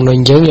ដ្ឋធម្មនុ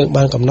ញ្ញយើង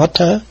បានកំណត់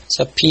ថាស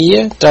ភា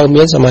ត្រូវ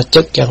មានសមា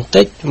ជិកយ៉ាង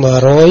តិច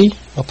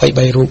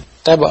123រូប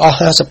តែបើអស់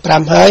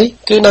55ហើយ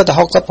គឺនៅតែ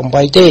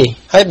68ទេ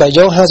ហើយបើយ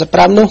ក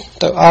55នោះ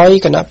ទៅឲ្យ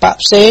គណៈបក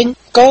ផ្សេង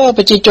ក៏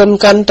ប្រជាជន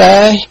កាន់តែ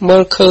មើ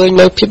លឃើញ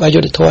នៅភាពអយុ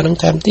ត្តិធម៌នឹង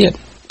ថែមទៀត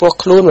ពួក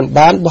ខ្លួនមិន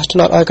បានបោះឆ្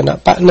នោតឲ្យគណៈ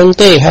បកនឹង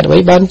ទេហេតុអ្វី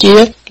បានជា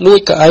លួច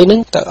កៅអីនឹង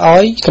ទៅ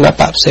ឲ្យគណៈ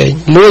បកផ្សេង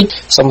លួច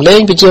សម្លេង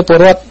ប្រជាពល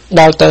រដ្ឋ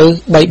ដល់ទៅ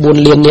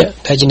 3-4 លាននាក់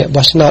ដែលជាអ្នក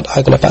បោះឆ្នោតឲ្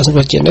យគណៈបកសង្គ្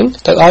រោះជាតិនឹង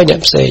ទៅឲ្យអ្នក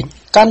ផ្សេង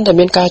កាន់តែ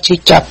មានការជឿ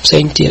ចាប់ផ្សេ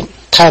ងទៀត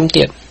ថែម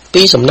ទៀត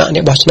ពីសំណាក់អ្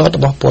នកបោះឆ្នោតរ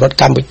បស់ពលរដ្ឋ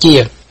កម្ពុជា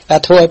ដែ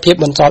លធ្វើឲ្យភាព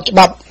មិនស្របច្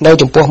បាប់នៅ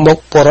ចំពោះមុខ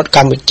ពលរដ្ឋក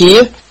ម្ពុជា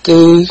គឺ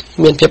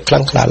មានភាពខ្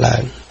លាំងក្លាឡើ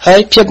ងហើយ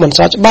ភាពមិន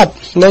ស្របច្បាប់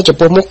នៅចំ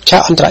ពោះមុខឆា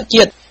កអន្តរ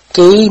ជាតិ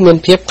គឺមាន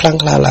ភាពខ្លាំង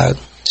ក្លាឡើង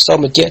សូម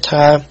បញ្ជាក់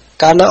ថា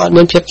កាលណាអត់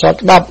មានភាពស្រប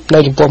ច្បាប់នៅ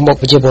ចំពោះមុខ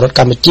ប្រជាពលរដ្ឋ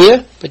កម្ពុ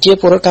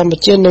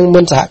ជានឹង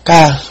មិនសហ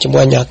ការជាមួ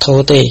យអាជ្ញាធរ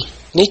ទេ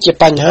នេះជា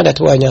បញ្ហាដែល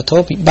ធ្វើឲ្យអាជ្ញាធរ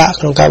ពិបាក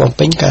ក្នុងការបំ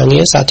ពេញការងា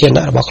រសាធារ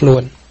ណៈរបស់ខ្លួ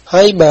ន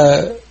ហើយបើ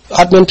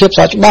អត់មានភាព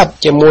ស្របច្បាប់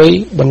ជាមួយ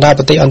បណ្ដា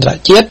ប្រទេសអន្តរ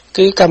ជាតិ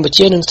គឺកម្ពុ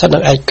ជានឹងស្ថិតនៅ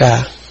ឯកា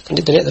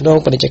នីតិរដ្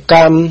ឋពាណិជ្ជក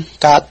ម្ម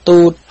ការទូ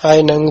តហើយ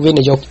នឹងវិ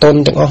និយោគទុន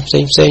ទាំងអស់ផ្សេ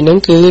ងហ្នឹង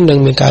គឺនឹង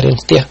មានការរៀង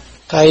ស្ទះ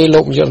ហើយលោ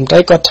កនាយករដ្ឋមន្ត្រី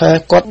គាត់ថា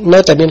គាត់នៅ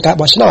តែមានការ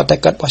បោះឆ្នោតតែ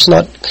គាត់បោះឆ្នោ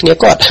តគ្នា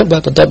គាត់បើ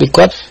បន្ទាប់ពី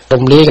គាត់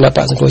រំលាយគណៈប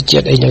ក្សសង្គ្រោះជា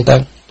តិអីចឹងទៅ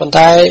ប៉ុន្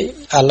តែ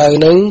ឥឡូវ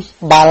ហ្នឹង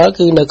បាល់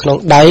គឺនៅក្នុង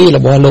ដៃរ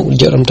បស់លោកនា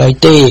យករដ្ឋមន្ត្រី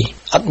ទេ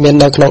អត់មាន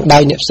នៅក្នុងដៃ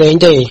អ្នកផ្សេង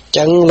ទេអញ្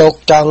ចឹងលោក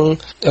ចង់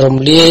រំ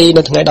លាយ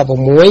នៅថ្ងៃ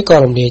16ក៏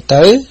រំលាយ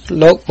ទៅ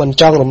លោកមិន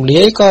ចង់រំ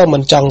លាយក៏មិ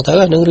នចង់ទៅ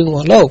អានឹងរឿងរប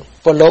ស់លោក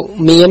ពលលោក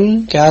មាន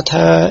គេ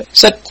ថា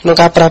សិទ្ធិក្នុង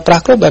ការប្រើប្រា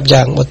ស់គ្រប់បែប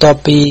យ៉ាងបន្ទាប់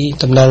ពី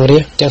តំណាងរា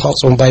ស្ត្រទាំង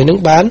68នឹង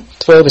បាន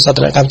ធ្វើវិសោធ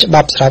នកម្មច្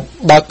បាប់សម្រាប់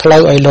បើកផ្លូ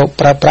វឲ្យលោក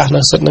ប្រើប្រាស់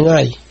នៅសិទ្ធិនឹង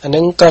ហើយអានឹ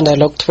ងគ្រាន់តែ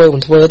លោកធ្វើមិ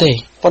នធ្វើទេ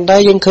ប៉ុន្តែ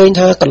យើងឃើញ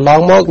ថាកន្លង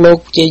មកលោក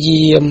ជា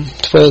យាម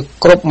ធ្វើ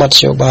គ្រប់មធ្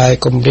យោបាយ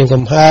គម្រាម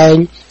កំហែង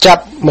ចា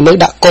ប់មនុស្ស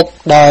ដាក់គុក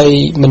ដោយ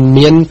មិន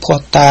មានភស្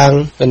តុតាង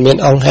មិនមាន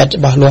អង្គហេតុ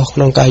ច្បាស់លាស់ក្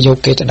នុងការយក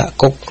គេទៅដាក់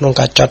គុកក្នុង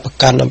ការចាត់ប្រ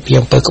កាន់អំពី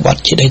អំពើក្បត់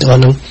ជាតិអីទាំង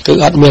នោះគឺ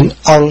អត់មាន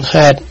អង្គ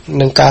ហេតុ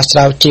នឹងការស្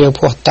រាវជ្រាវ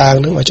ភស្តុតាង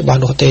នឹងឲ្យច្បាស់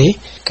លាស់ទេ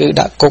គឺ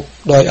ដាក់គុក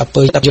ដោយអំ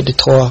ពើអយុត្តិ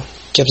ធម៌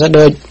ជាពិសេស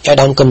ដោយអា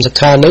ដាមកឹមសុ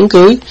ខានឹង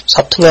គឺស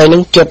ប្តាហ៍ថ្ងៃនឹ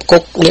ងជាប់គុ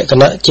កលក្ខ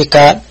ណៈជា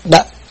ការ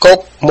ដាក់គុក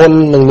មុន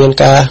នឹងមាន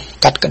ការ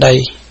កាត់ក្តី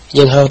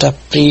យើងហៅថា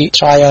pre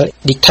trial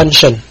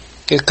detention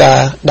គឺការ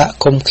ដាក់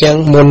ឃុំឃាំង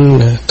មុន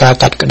ការ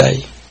កាត់ក្តី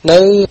នៅ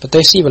ប្រទេ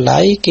សស៊ីវិល័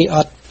យគេអ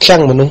ត់ឃាំ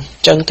ងមនុស្ស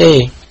ចឹងទេ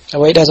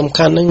អ្វីដែលសំ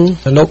ខាន់នឹង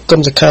លោកកឹ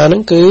មសុខានឹ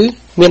ងគឺ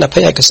មានអភ័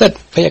យឯកសិទ្ធិ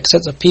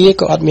សភា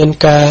ក៏អត់មាន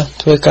ការ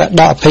ធ្វើការ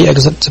ដកអភ័យឯក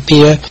សិទ្ធិស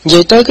ភានិយា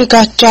យទៅគឺ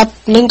ការចាប់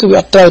នឹងគឺវា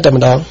អត់ត្រូវតែ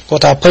ម្ដងព្រោះ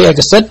ថាអភ័យឯ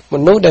កសិទ្ធិម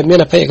នុស្សដែលមាន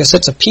អភ័យឯកសិ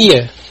ទ្ធិសភា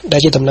ដែល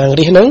ជាតំណាង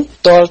រាស្ត្រនឹង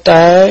តល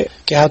តែ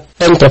គេហៅ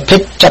ពេញប្រភេទ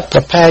ចាត់ប្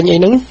រផែងអី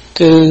ហ្នឹង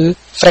គឺ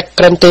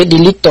flagrante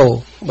delito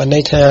បានន័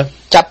យថា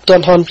ចាប់ទា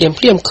ន់ហនភ្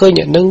លាមឃើញ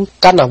អ្នកនឹង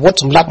កាន់អាវុធ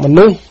សម្រាប់ម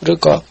នុស្សឬ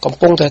ក៏កំ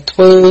ពុងតែធ្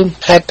វើ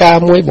ហេតុការ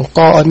ណ៍មួយបង្ក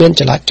ឲ្យមាន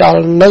ចលាចល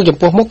នៅចំ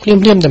ពោះមុខភ្លាម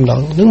តែម្ដង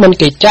នឹងមិន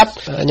គេចាប់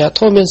អាជ្ញាធ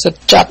រមានសិទ្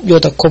ធិចាប់យក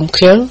ទៅឃុំ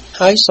ឃាំង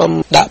ហើយសុំ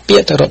ដាក់ពា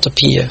ក្យទៅរដ្ឋស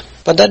ភា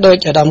ប៉ុន្តែដោយ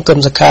អាដាមកឹម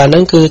សុខានឹ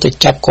ងគឺទៅ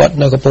ចាប់គាត់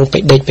នៅកំពង់ពេ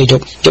ជ្រដេកពេលយ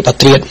ប់អ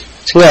ត្រាត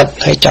ស្ងាត់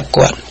ហើយចាប់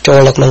គាត់ចូល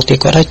នៅក្នុងទី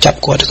គាត់ហើយចាប់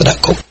គាត់ទៅដា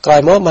ក់គុកក្រោ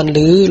យមកបានឮ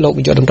លោក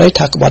នាយករដ្ឋមន្ត្រី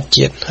ថាក្បត់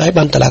ជាតិហើយ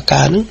បានតុលា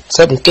ការនឹង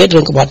ស៊ើបអង្កេត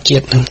រឿងក្បត់ជា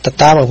តិនឹងទៅ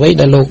តាមអ្វី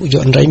ដែលលោកនាយ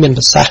ករដ្ឋមន្ត្រីមាន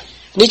ប្រសាសន៍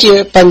នេះជា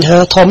បញ្ហា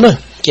ធំណាស់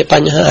ជាប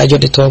ញ្ហាអយុ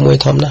ត្តិធម៌មួយ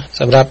ធំណាស់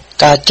សម្រាប់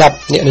ការចាប់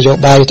អ្នកនយោ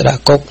បាយទៅដា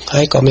ក់គុក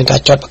ហើយក៏មានកា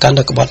រចាត់ប្រកាន់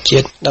ទៅក្បត់ជា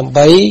តិដើម្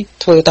បី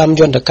ធ្វើតាម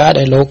យន្តការ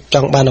ដែលលោកច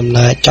ង់បានអំ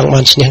ណាចចង់បា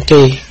នឈ្នះ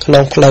គេក្នុ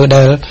ងផ្លូវ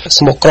ដែល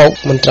ស្មុគគ្រោក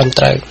មិនត្រឹម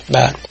ត្រូវ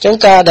បាទអញ្ចឹង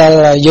ការដែល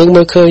យើង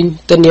មើលឃើញ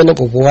ទិន្នានុ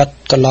ប្រវត្តិ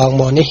កន្លង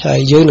មកនេះហើយ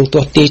យើងនឹងទ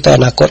ស្សន៍ទាយទៅអ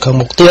នាគតខាង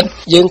មុខទៀត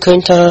យើងឃើញ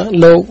ថា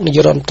លោកនាយ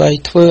ករដ្ឋមន្ត្រី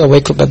ធ្វើអ្វី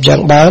គ្រប់បែបយ៉ាង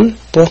បាន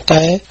ព្រោះ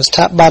តែស្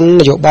ថាប័ន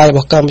នយោបាយរប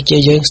ស់កម្ពុជា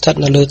យើងស្ថិត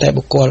នៅលើតែ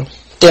បុគ្គល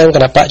ទាំងគ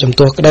ណៈបកជំ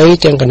ទាស់ក្តី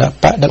ទាំងគណៈ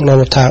បកដឹកនាំ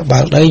រដ្ឋាភិបា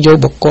លក្តីយក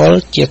បុគ្គល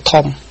ជា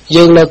ធំ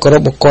យើងនៅគោរ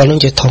ពបុគ្គលនឹង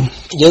ជាធំ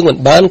យើងមិន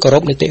បានគោរ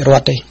ពនីតិរ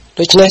ដ្ឋទេ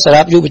ដូច្នេះសម្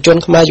រាប់យុវជន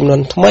ខ្មែរចំនួ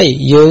នថ្មី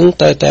យើង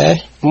ត្រូវតែ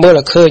មើល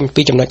ឲ្យឃើញ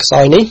ពីចំណុចខ្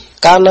សោយនេះ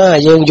កាលណា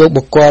យើងយក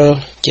បុគ្គល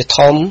ជា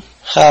ធំ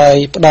ហើយ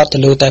ផ្ដោតទៅ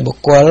លើតែបុ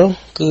គ្គល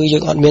គឺយើ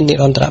ងអត់មាននិ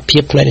រន្តរភា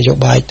ពផ្នែកនយោ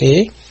បាយទេ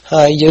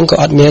ហើយយើងក៏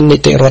អត់មាននី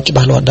តិរដ្ឋច្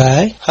បាស់លាស់ដែ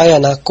រហើយអ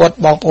នាគត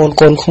បងប្អូន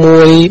កូនក្មួ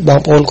យបង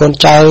ប្អូនកូន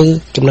ចៅ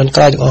ចំនួន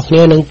ក្រោយទាំងអស់គ្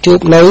នានឹងជួប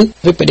នៅ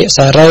វិបត្តិ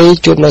សារី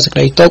ជួបនៅសេចក្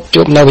តីទុក្ខ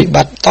ជួបនៅវិប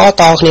ត្តិ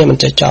តគ្នាមិន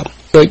ចេះចប់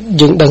ដូច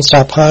យើងដឹងស្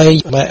រាប់ហើយ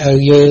ម៉ែឪ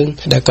យើង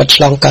ដែលគាត់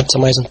ឆ្លងកាត់ស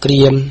ម័យសង្គ្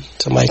រាម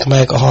សម័យខ្មែ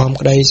រក្រហម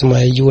ក្តីស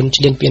ម័យយួន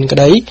ឈ្លានពានក្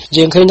តី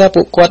យើងឃើញថា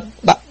ពួកគាត់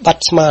បា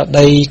ត់ស្មារ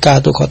តីការ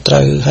ទូខុសត្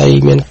រូវហើយ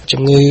មាន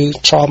ជំងឺ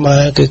trauma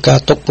គឺការ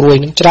ទុកព្រួយ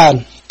នឹងច្រើន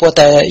ព្រោះ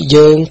តែ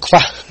យើងខ្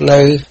វះនៅ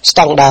ស្ត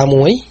ង់ដារ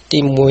មួយទី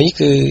1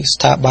គឺស្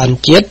ថាប័ន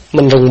ជាតិ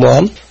មិនរឹង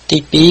មាំទី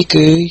2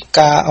គឺ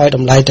ការឲ្យត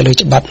ម្លៃទៅលើ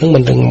ច្បាប់នឹងមិ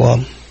នរឹងមាំ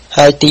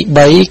ហើយទី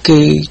3គឺ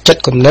ចិត្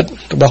តគំនិត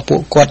របស់ពួ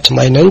កគាត់ស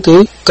ម័យហ្នឹងគឺ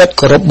គិត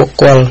គោរពបុគ្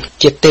គល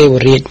ជាទេវ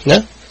រាជណា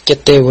ចិត្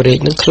តទេវរាជ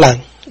នឹងខ្លាំង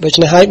ដូច្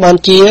នេះហើយបាន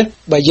ជា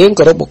បើយើង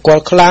គោរពបុគ្គល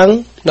ខ្លាំង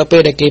នៅពេ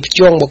លដែលគេភ្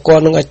ជាប់បុគ្គល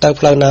នឹងឲ្យទៅ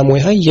ផ្លូវណាមួយ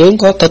ហើយយើង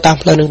ក៏ទៅតាម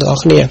ផ្លូវនឹងទាំងអ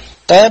ស់គ្នា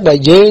តែបើ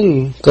យើង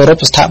គោរ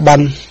ពស្ថាប័ន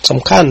សំ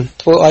ខាន់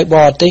ធ្វើឲ្យប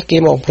រទេសគេ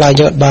មកបំផ្លាញ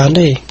យើងអត់បាន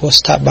ទេព្រោះ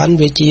ស្ថាប័ន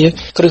វាជា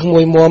គ្រឹះមួ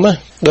យមាំណា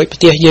ដូចផ្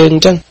ទះយើងអ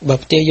ញ្ចឹងបើ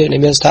ផ្ទះយើងដែ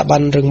លមានស្ថាប័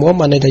នរឹងមាំ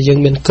បានន័យថាយើង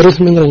មានគ្រឹះ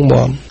នឹងរឹង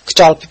មាំខ្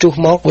យល់ព្យុះ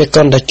មកវាគ្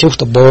រាន់តែជ្រុះ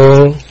ដបូល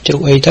ជ្រុះ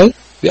អីទៅ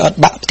វាអត់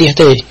បាក់ផ្ទះ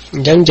ទេអ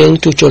ញ្ចឹងយើង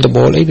ជួសជុលដ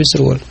បូលអីវាស្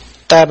រួល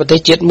តែប្រទេស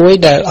ជាតិមួយ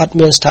ដែលអត់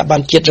មានស្ថាប័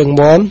នជាតិរឹង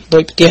មាំដូ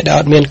ចផ្ទះដែល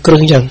អត់មានគ្រឹះ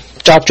អញ្ចឹង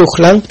ចោលព្យុះ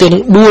ខ្លាំងផ្ទះនឹ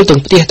ងដួលទាំ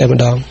ងផ្ទះតែម្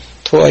ដង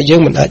ធ្វើឲ្យយើ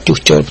ងមិនអាចជួស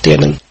ជុលផ្ទះ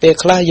នឹងពេល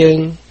ខ្លះយើង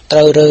ត្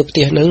រូវរើផ្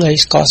ទះនឹងហើយ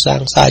កសា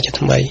ងសាជា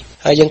ថ្មី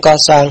ហើយយើងក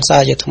សាងសា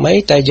ជាថ្មី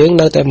តែយើង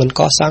នៅតែមិន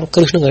កសាងគ្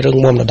រឹះនឹងឲ្យរឹង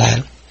មាំដដែល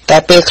តែ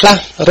ពេលខ្លះ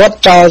រត់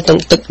ចោលទាំង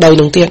ទឹកដី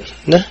នឹងទៀត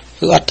ណា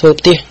គឺអត់ធ្វើ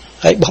ផ្ទះ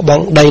ហើយបោះប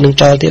ង់ដីនឹង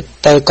ចោលទៀត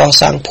ទៅក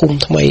សាងភូមិ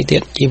ថ្មីទៀ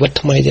តជីវិត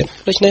ថ្មីទៀត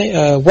ដូច្នេះ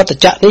វត្ត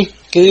ចក្រនេះ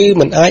គឺ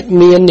มันអាច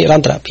មាននិរ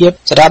ន្តរភាព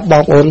សម្រាប់ប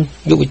ងប្អូន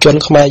យុវជន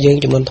ខ្មែរយើង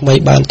ចំនួនថ្មី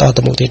បានត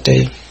ទៅមុខទៀតទេ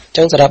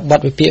ចឹងសម្រាប់ប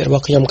ទវិភាគរប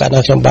ស់ខ្ញុំកាលណា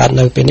ខ្ញុំបាន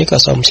នៅពេលនេះក៏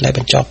សូមឆ្លើយប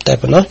ញ្ចប់តែ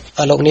ប៉ុណ្ណោះ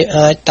អរលោកអ្នក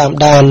អាចតាម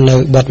ដាននៅ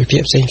បទវិភា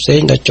គផ្សេង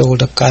ៗដោយចូល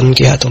ទៅកាន់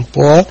គេហទំ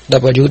ព័រ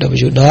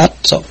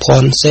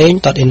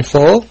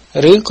www.sophonseng.info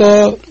ឬក៏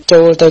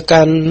ចូលទៅ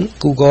កាន់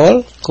Google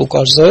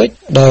search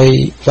ដោយ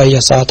វាយអ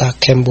ក្សរថា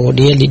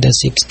Cambodia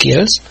Leadership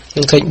Skills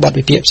នឹងឃើញបទ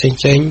វិភាគផ្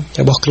សេងៗ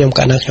របស់ខ្ញុំ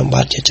កាលណាខ្ញុំ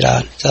បានជាច្រើ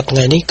នសម្រាប់ថ្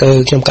ងៃនេះគឺ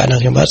ខ្ញុំកាលណា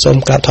ខ្ញុំបានសូម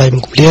ក្រាបថ្វាយប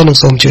ង្គំលានិង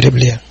សូមជម្រាប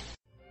លា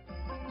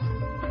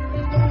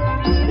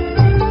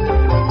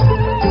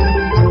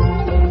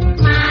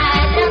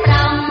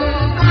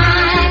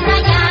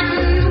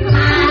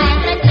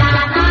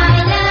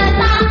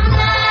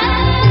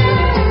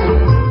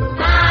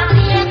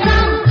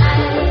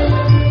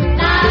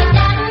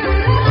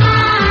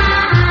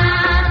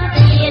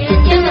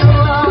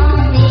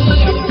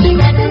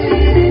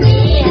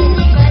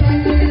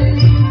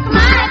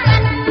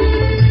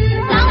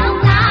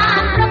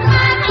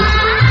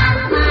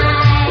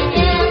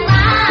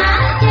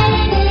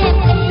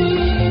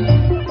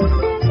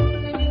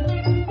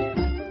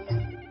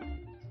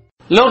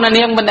លោកអ្នក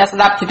នាងមិនដែលស្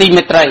ដាប់ជាទី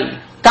មេត្រី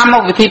កម្ម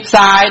វិធីផ្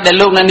សាយដែល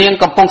លោកអ្នកនាង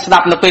កំពុងស្ដា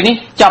ប់នៅពេលនេះ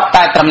ចប់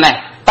តែត្រឹមនេះ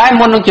តែ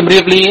មុននឹងជម្រា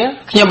បលា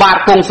ខ្ញុំបាទ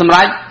គង់សម្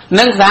រេច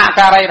និងសហ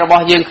ការីរប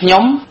ស់យើងខ្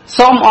ញុំ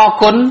សូមអរ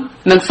គុណ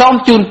និងសូម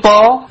ជូនព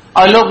រ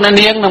ឲ្យលោកអ្នក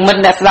នាងនិងមិត្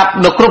តអ្នកស្ដាប់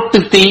នៅគ្រប់ទិ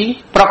សទី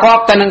ប្រកប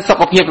តែនឹងសុ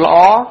ខភាពល្អ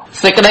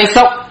សេចក្តី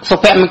សុខសុ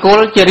ភមង្គល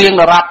ជារៀង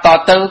ដរាបត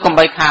ទៅកុំ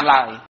បីខាន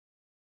ឡើយ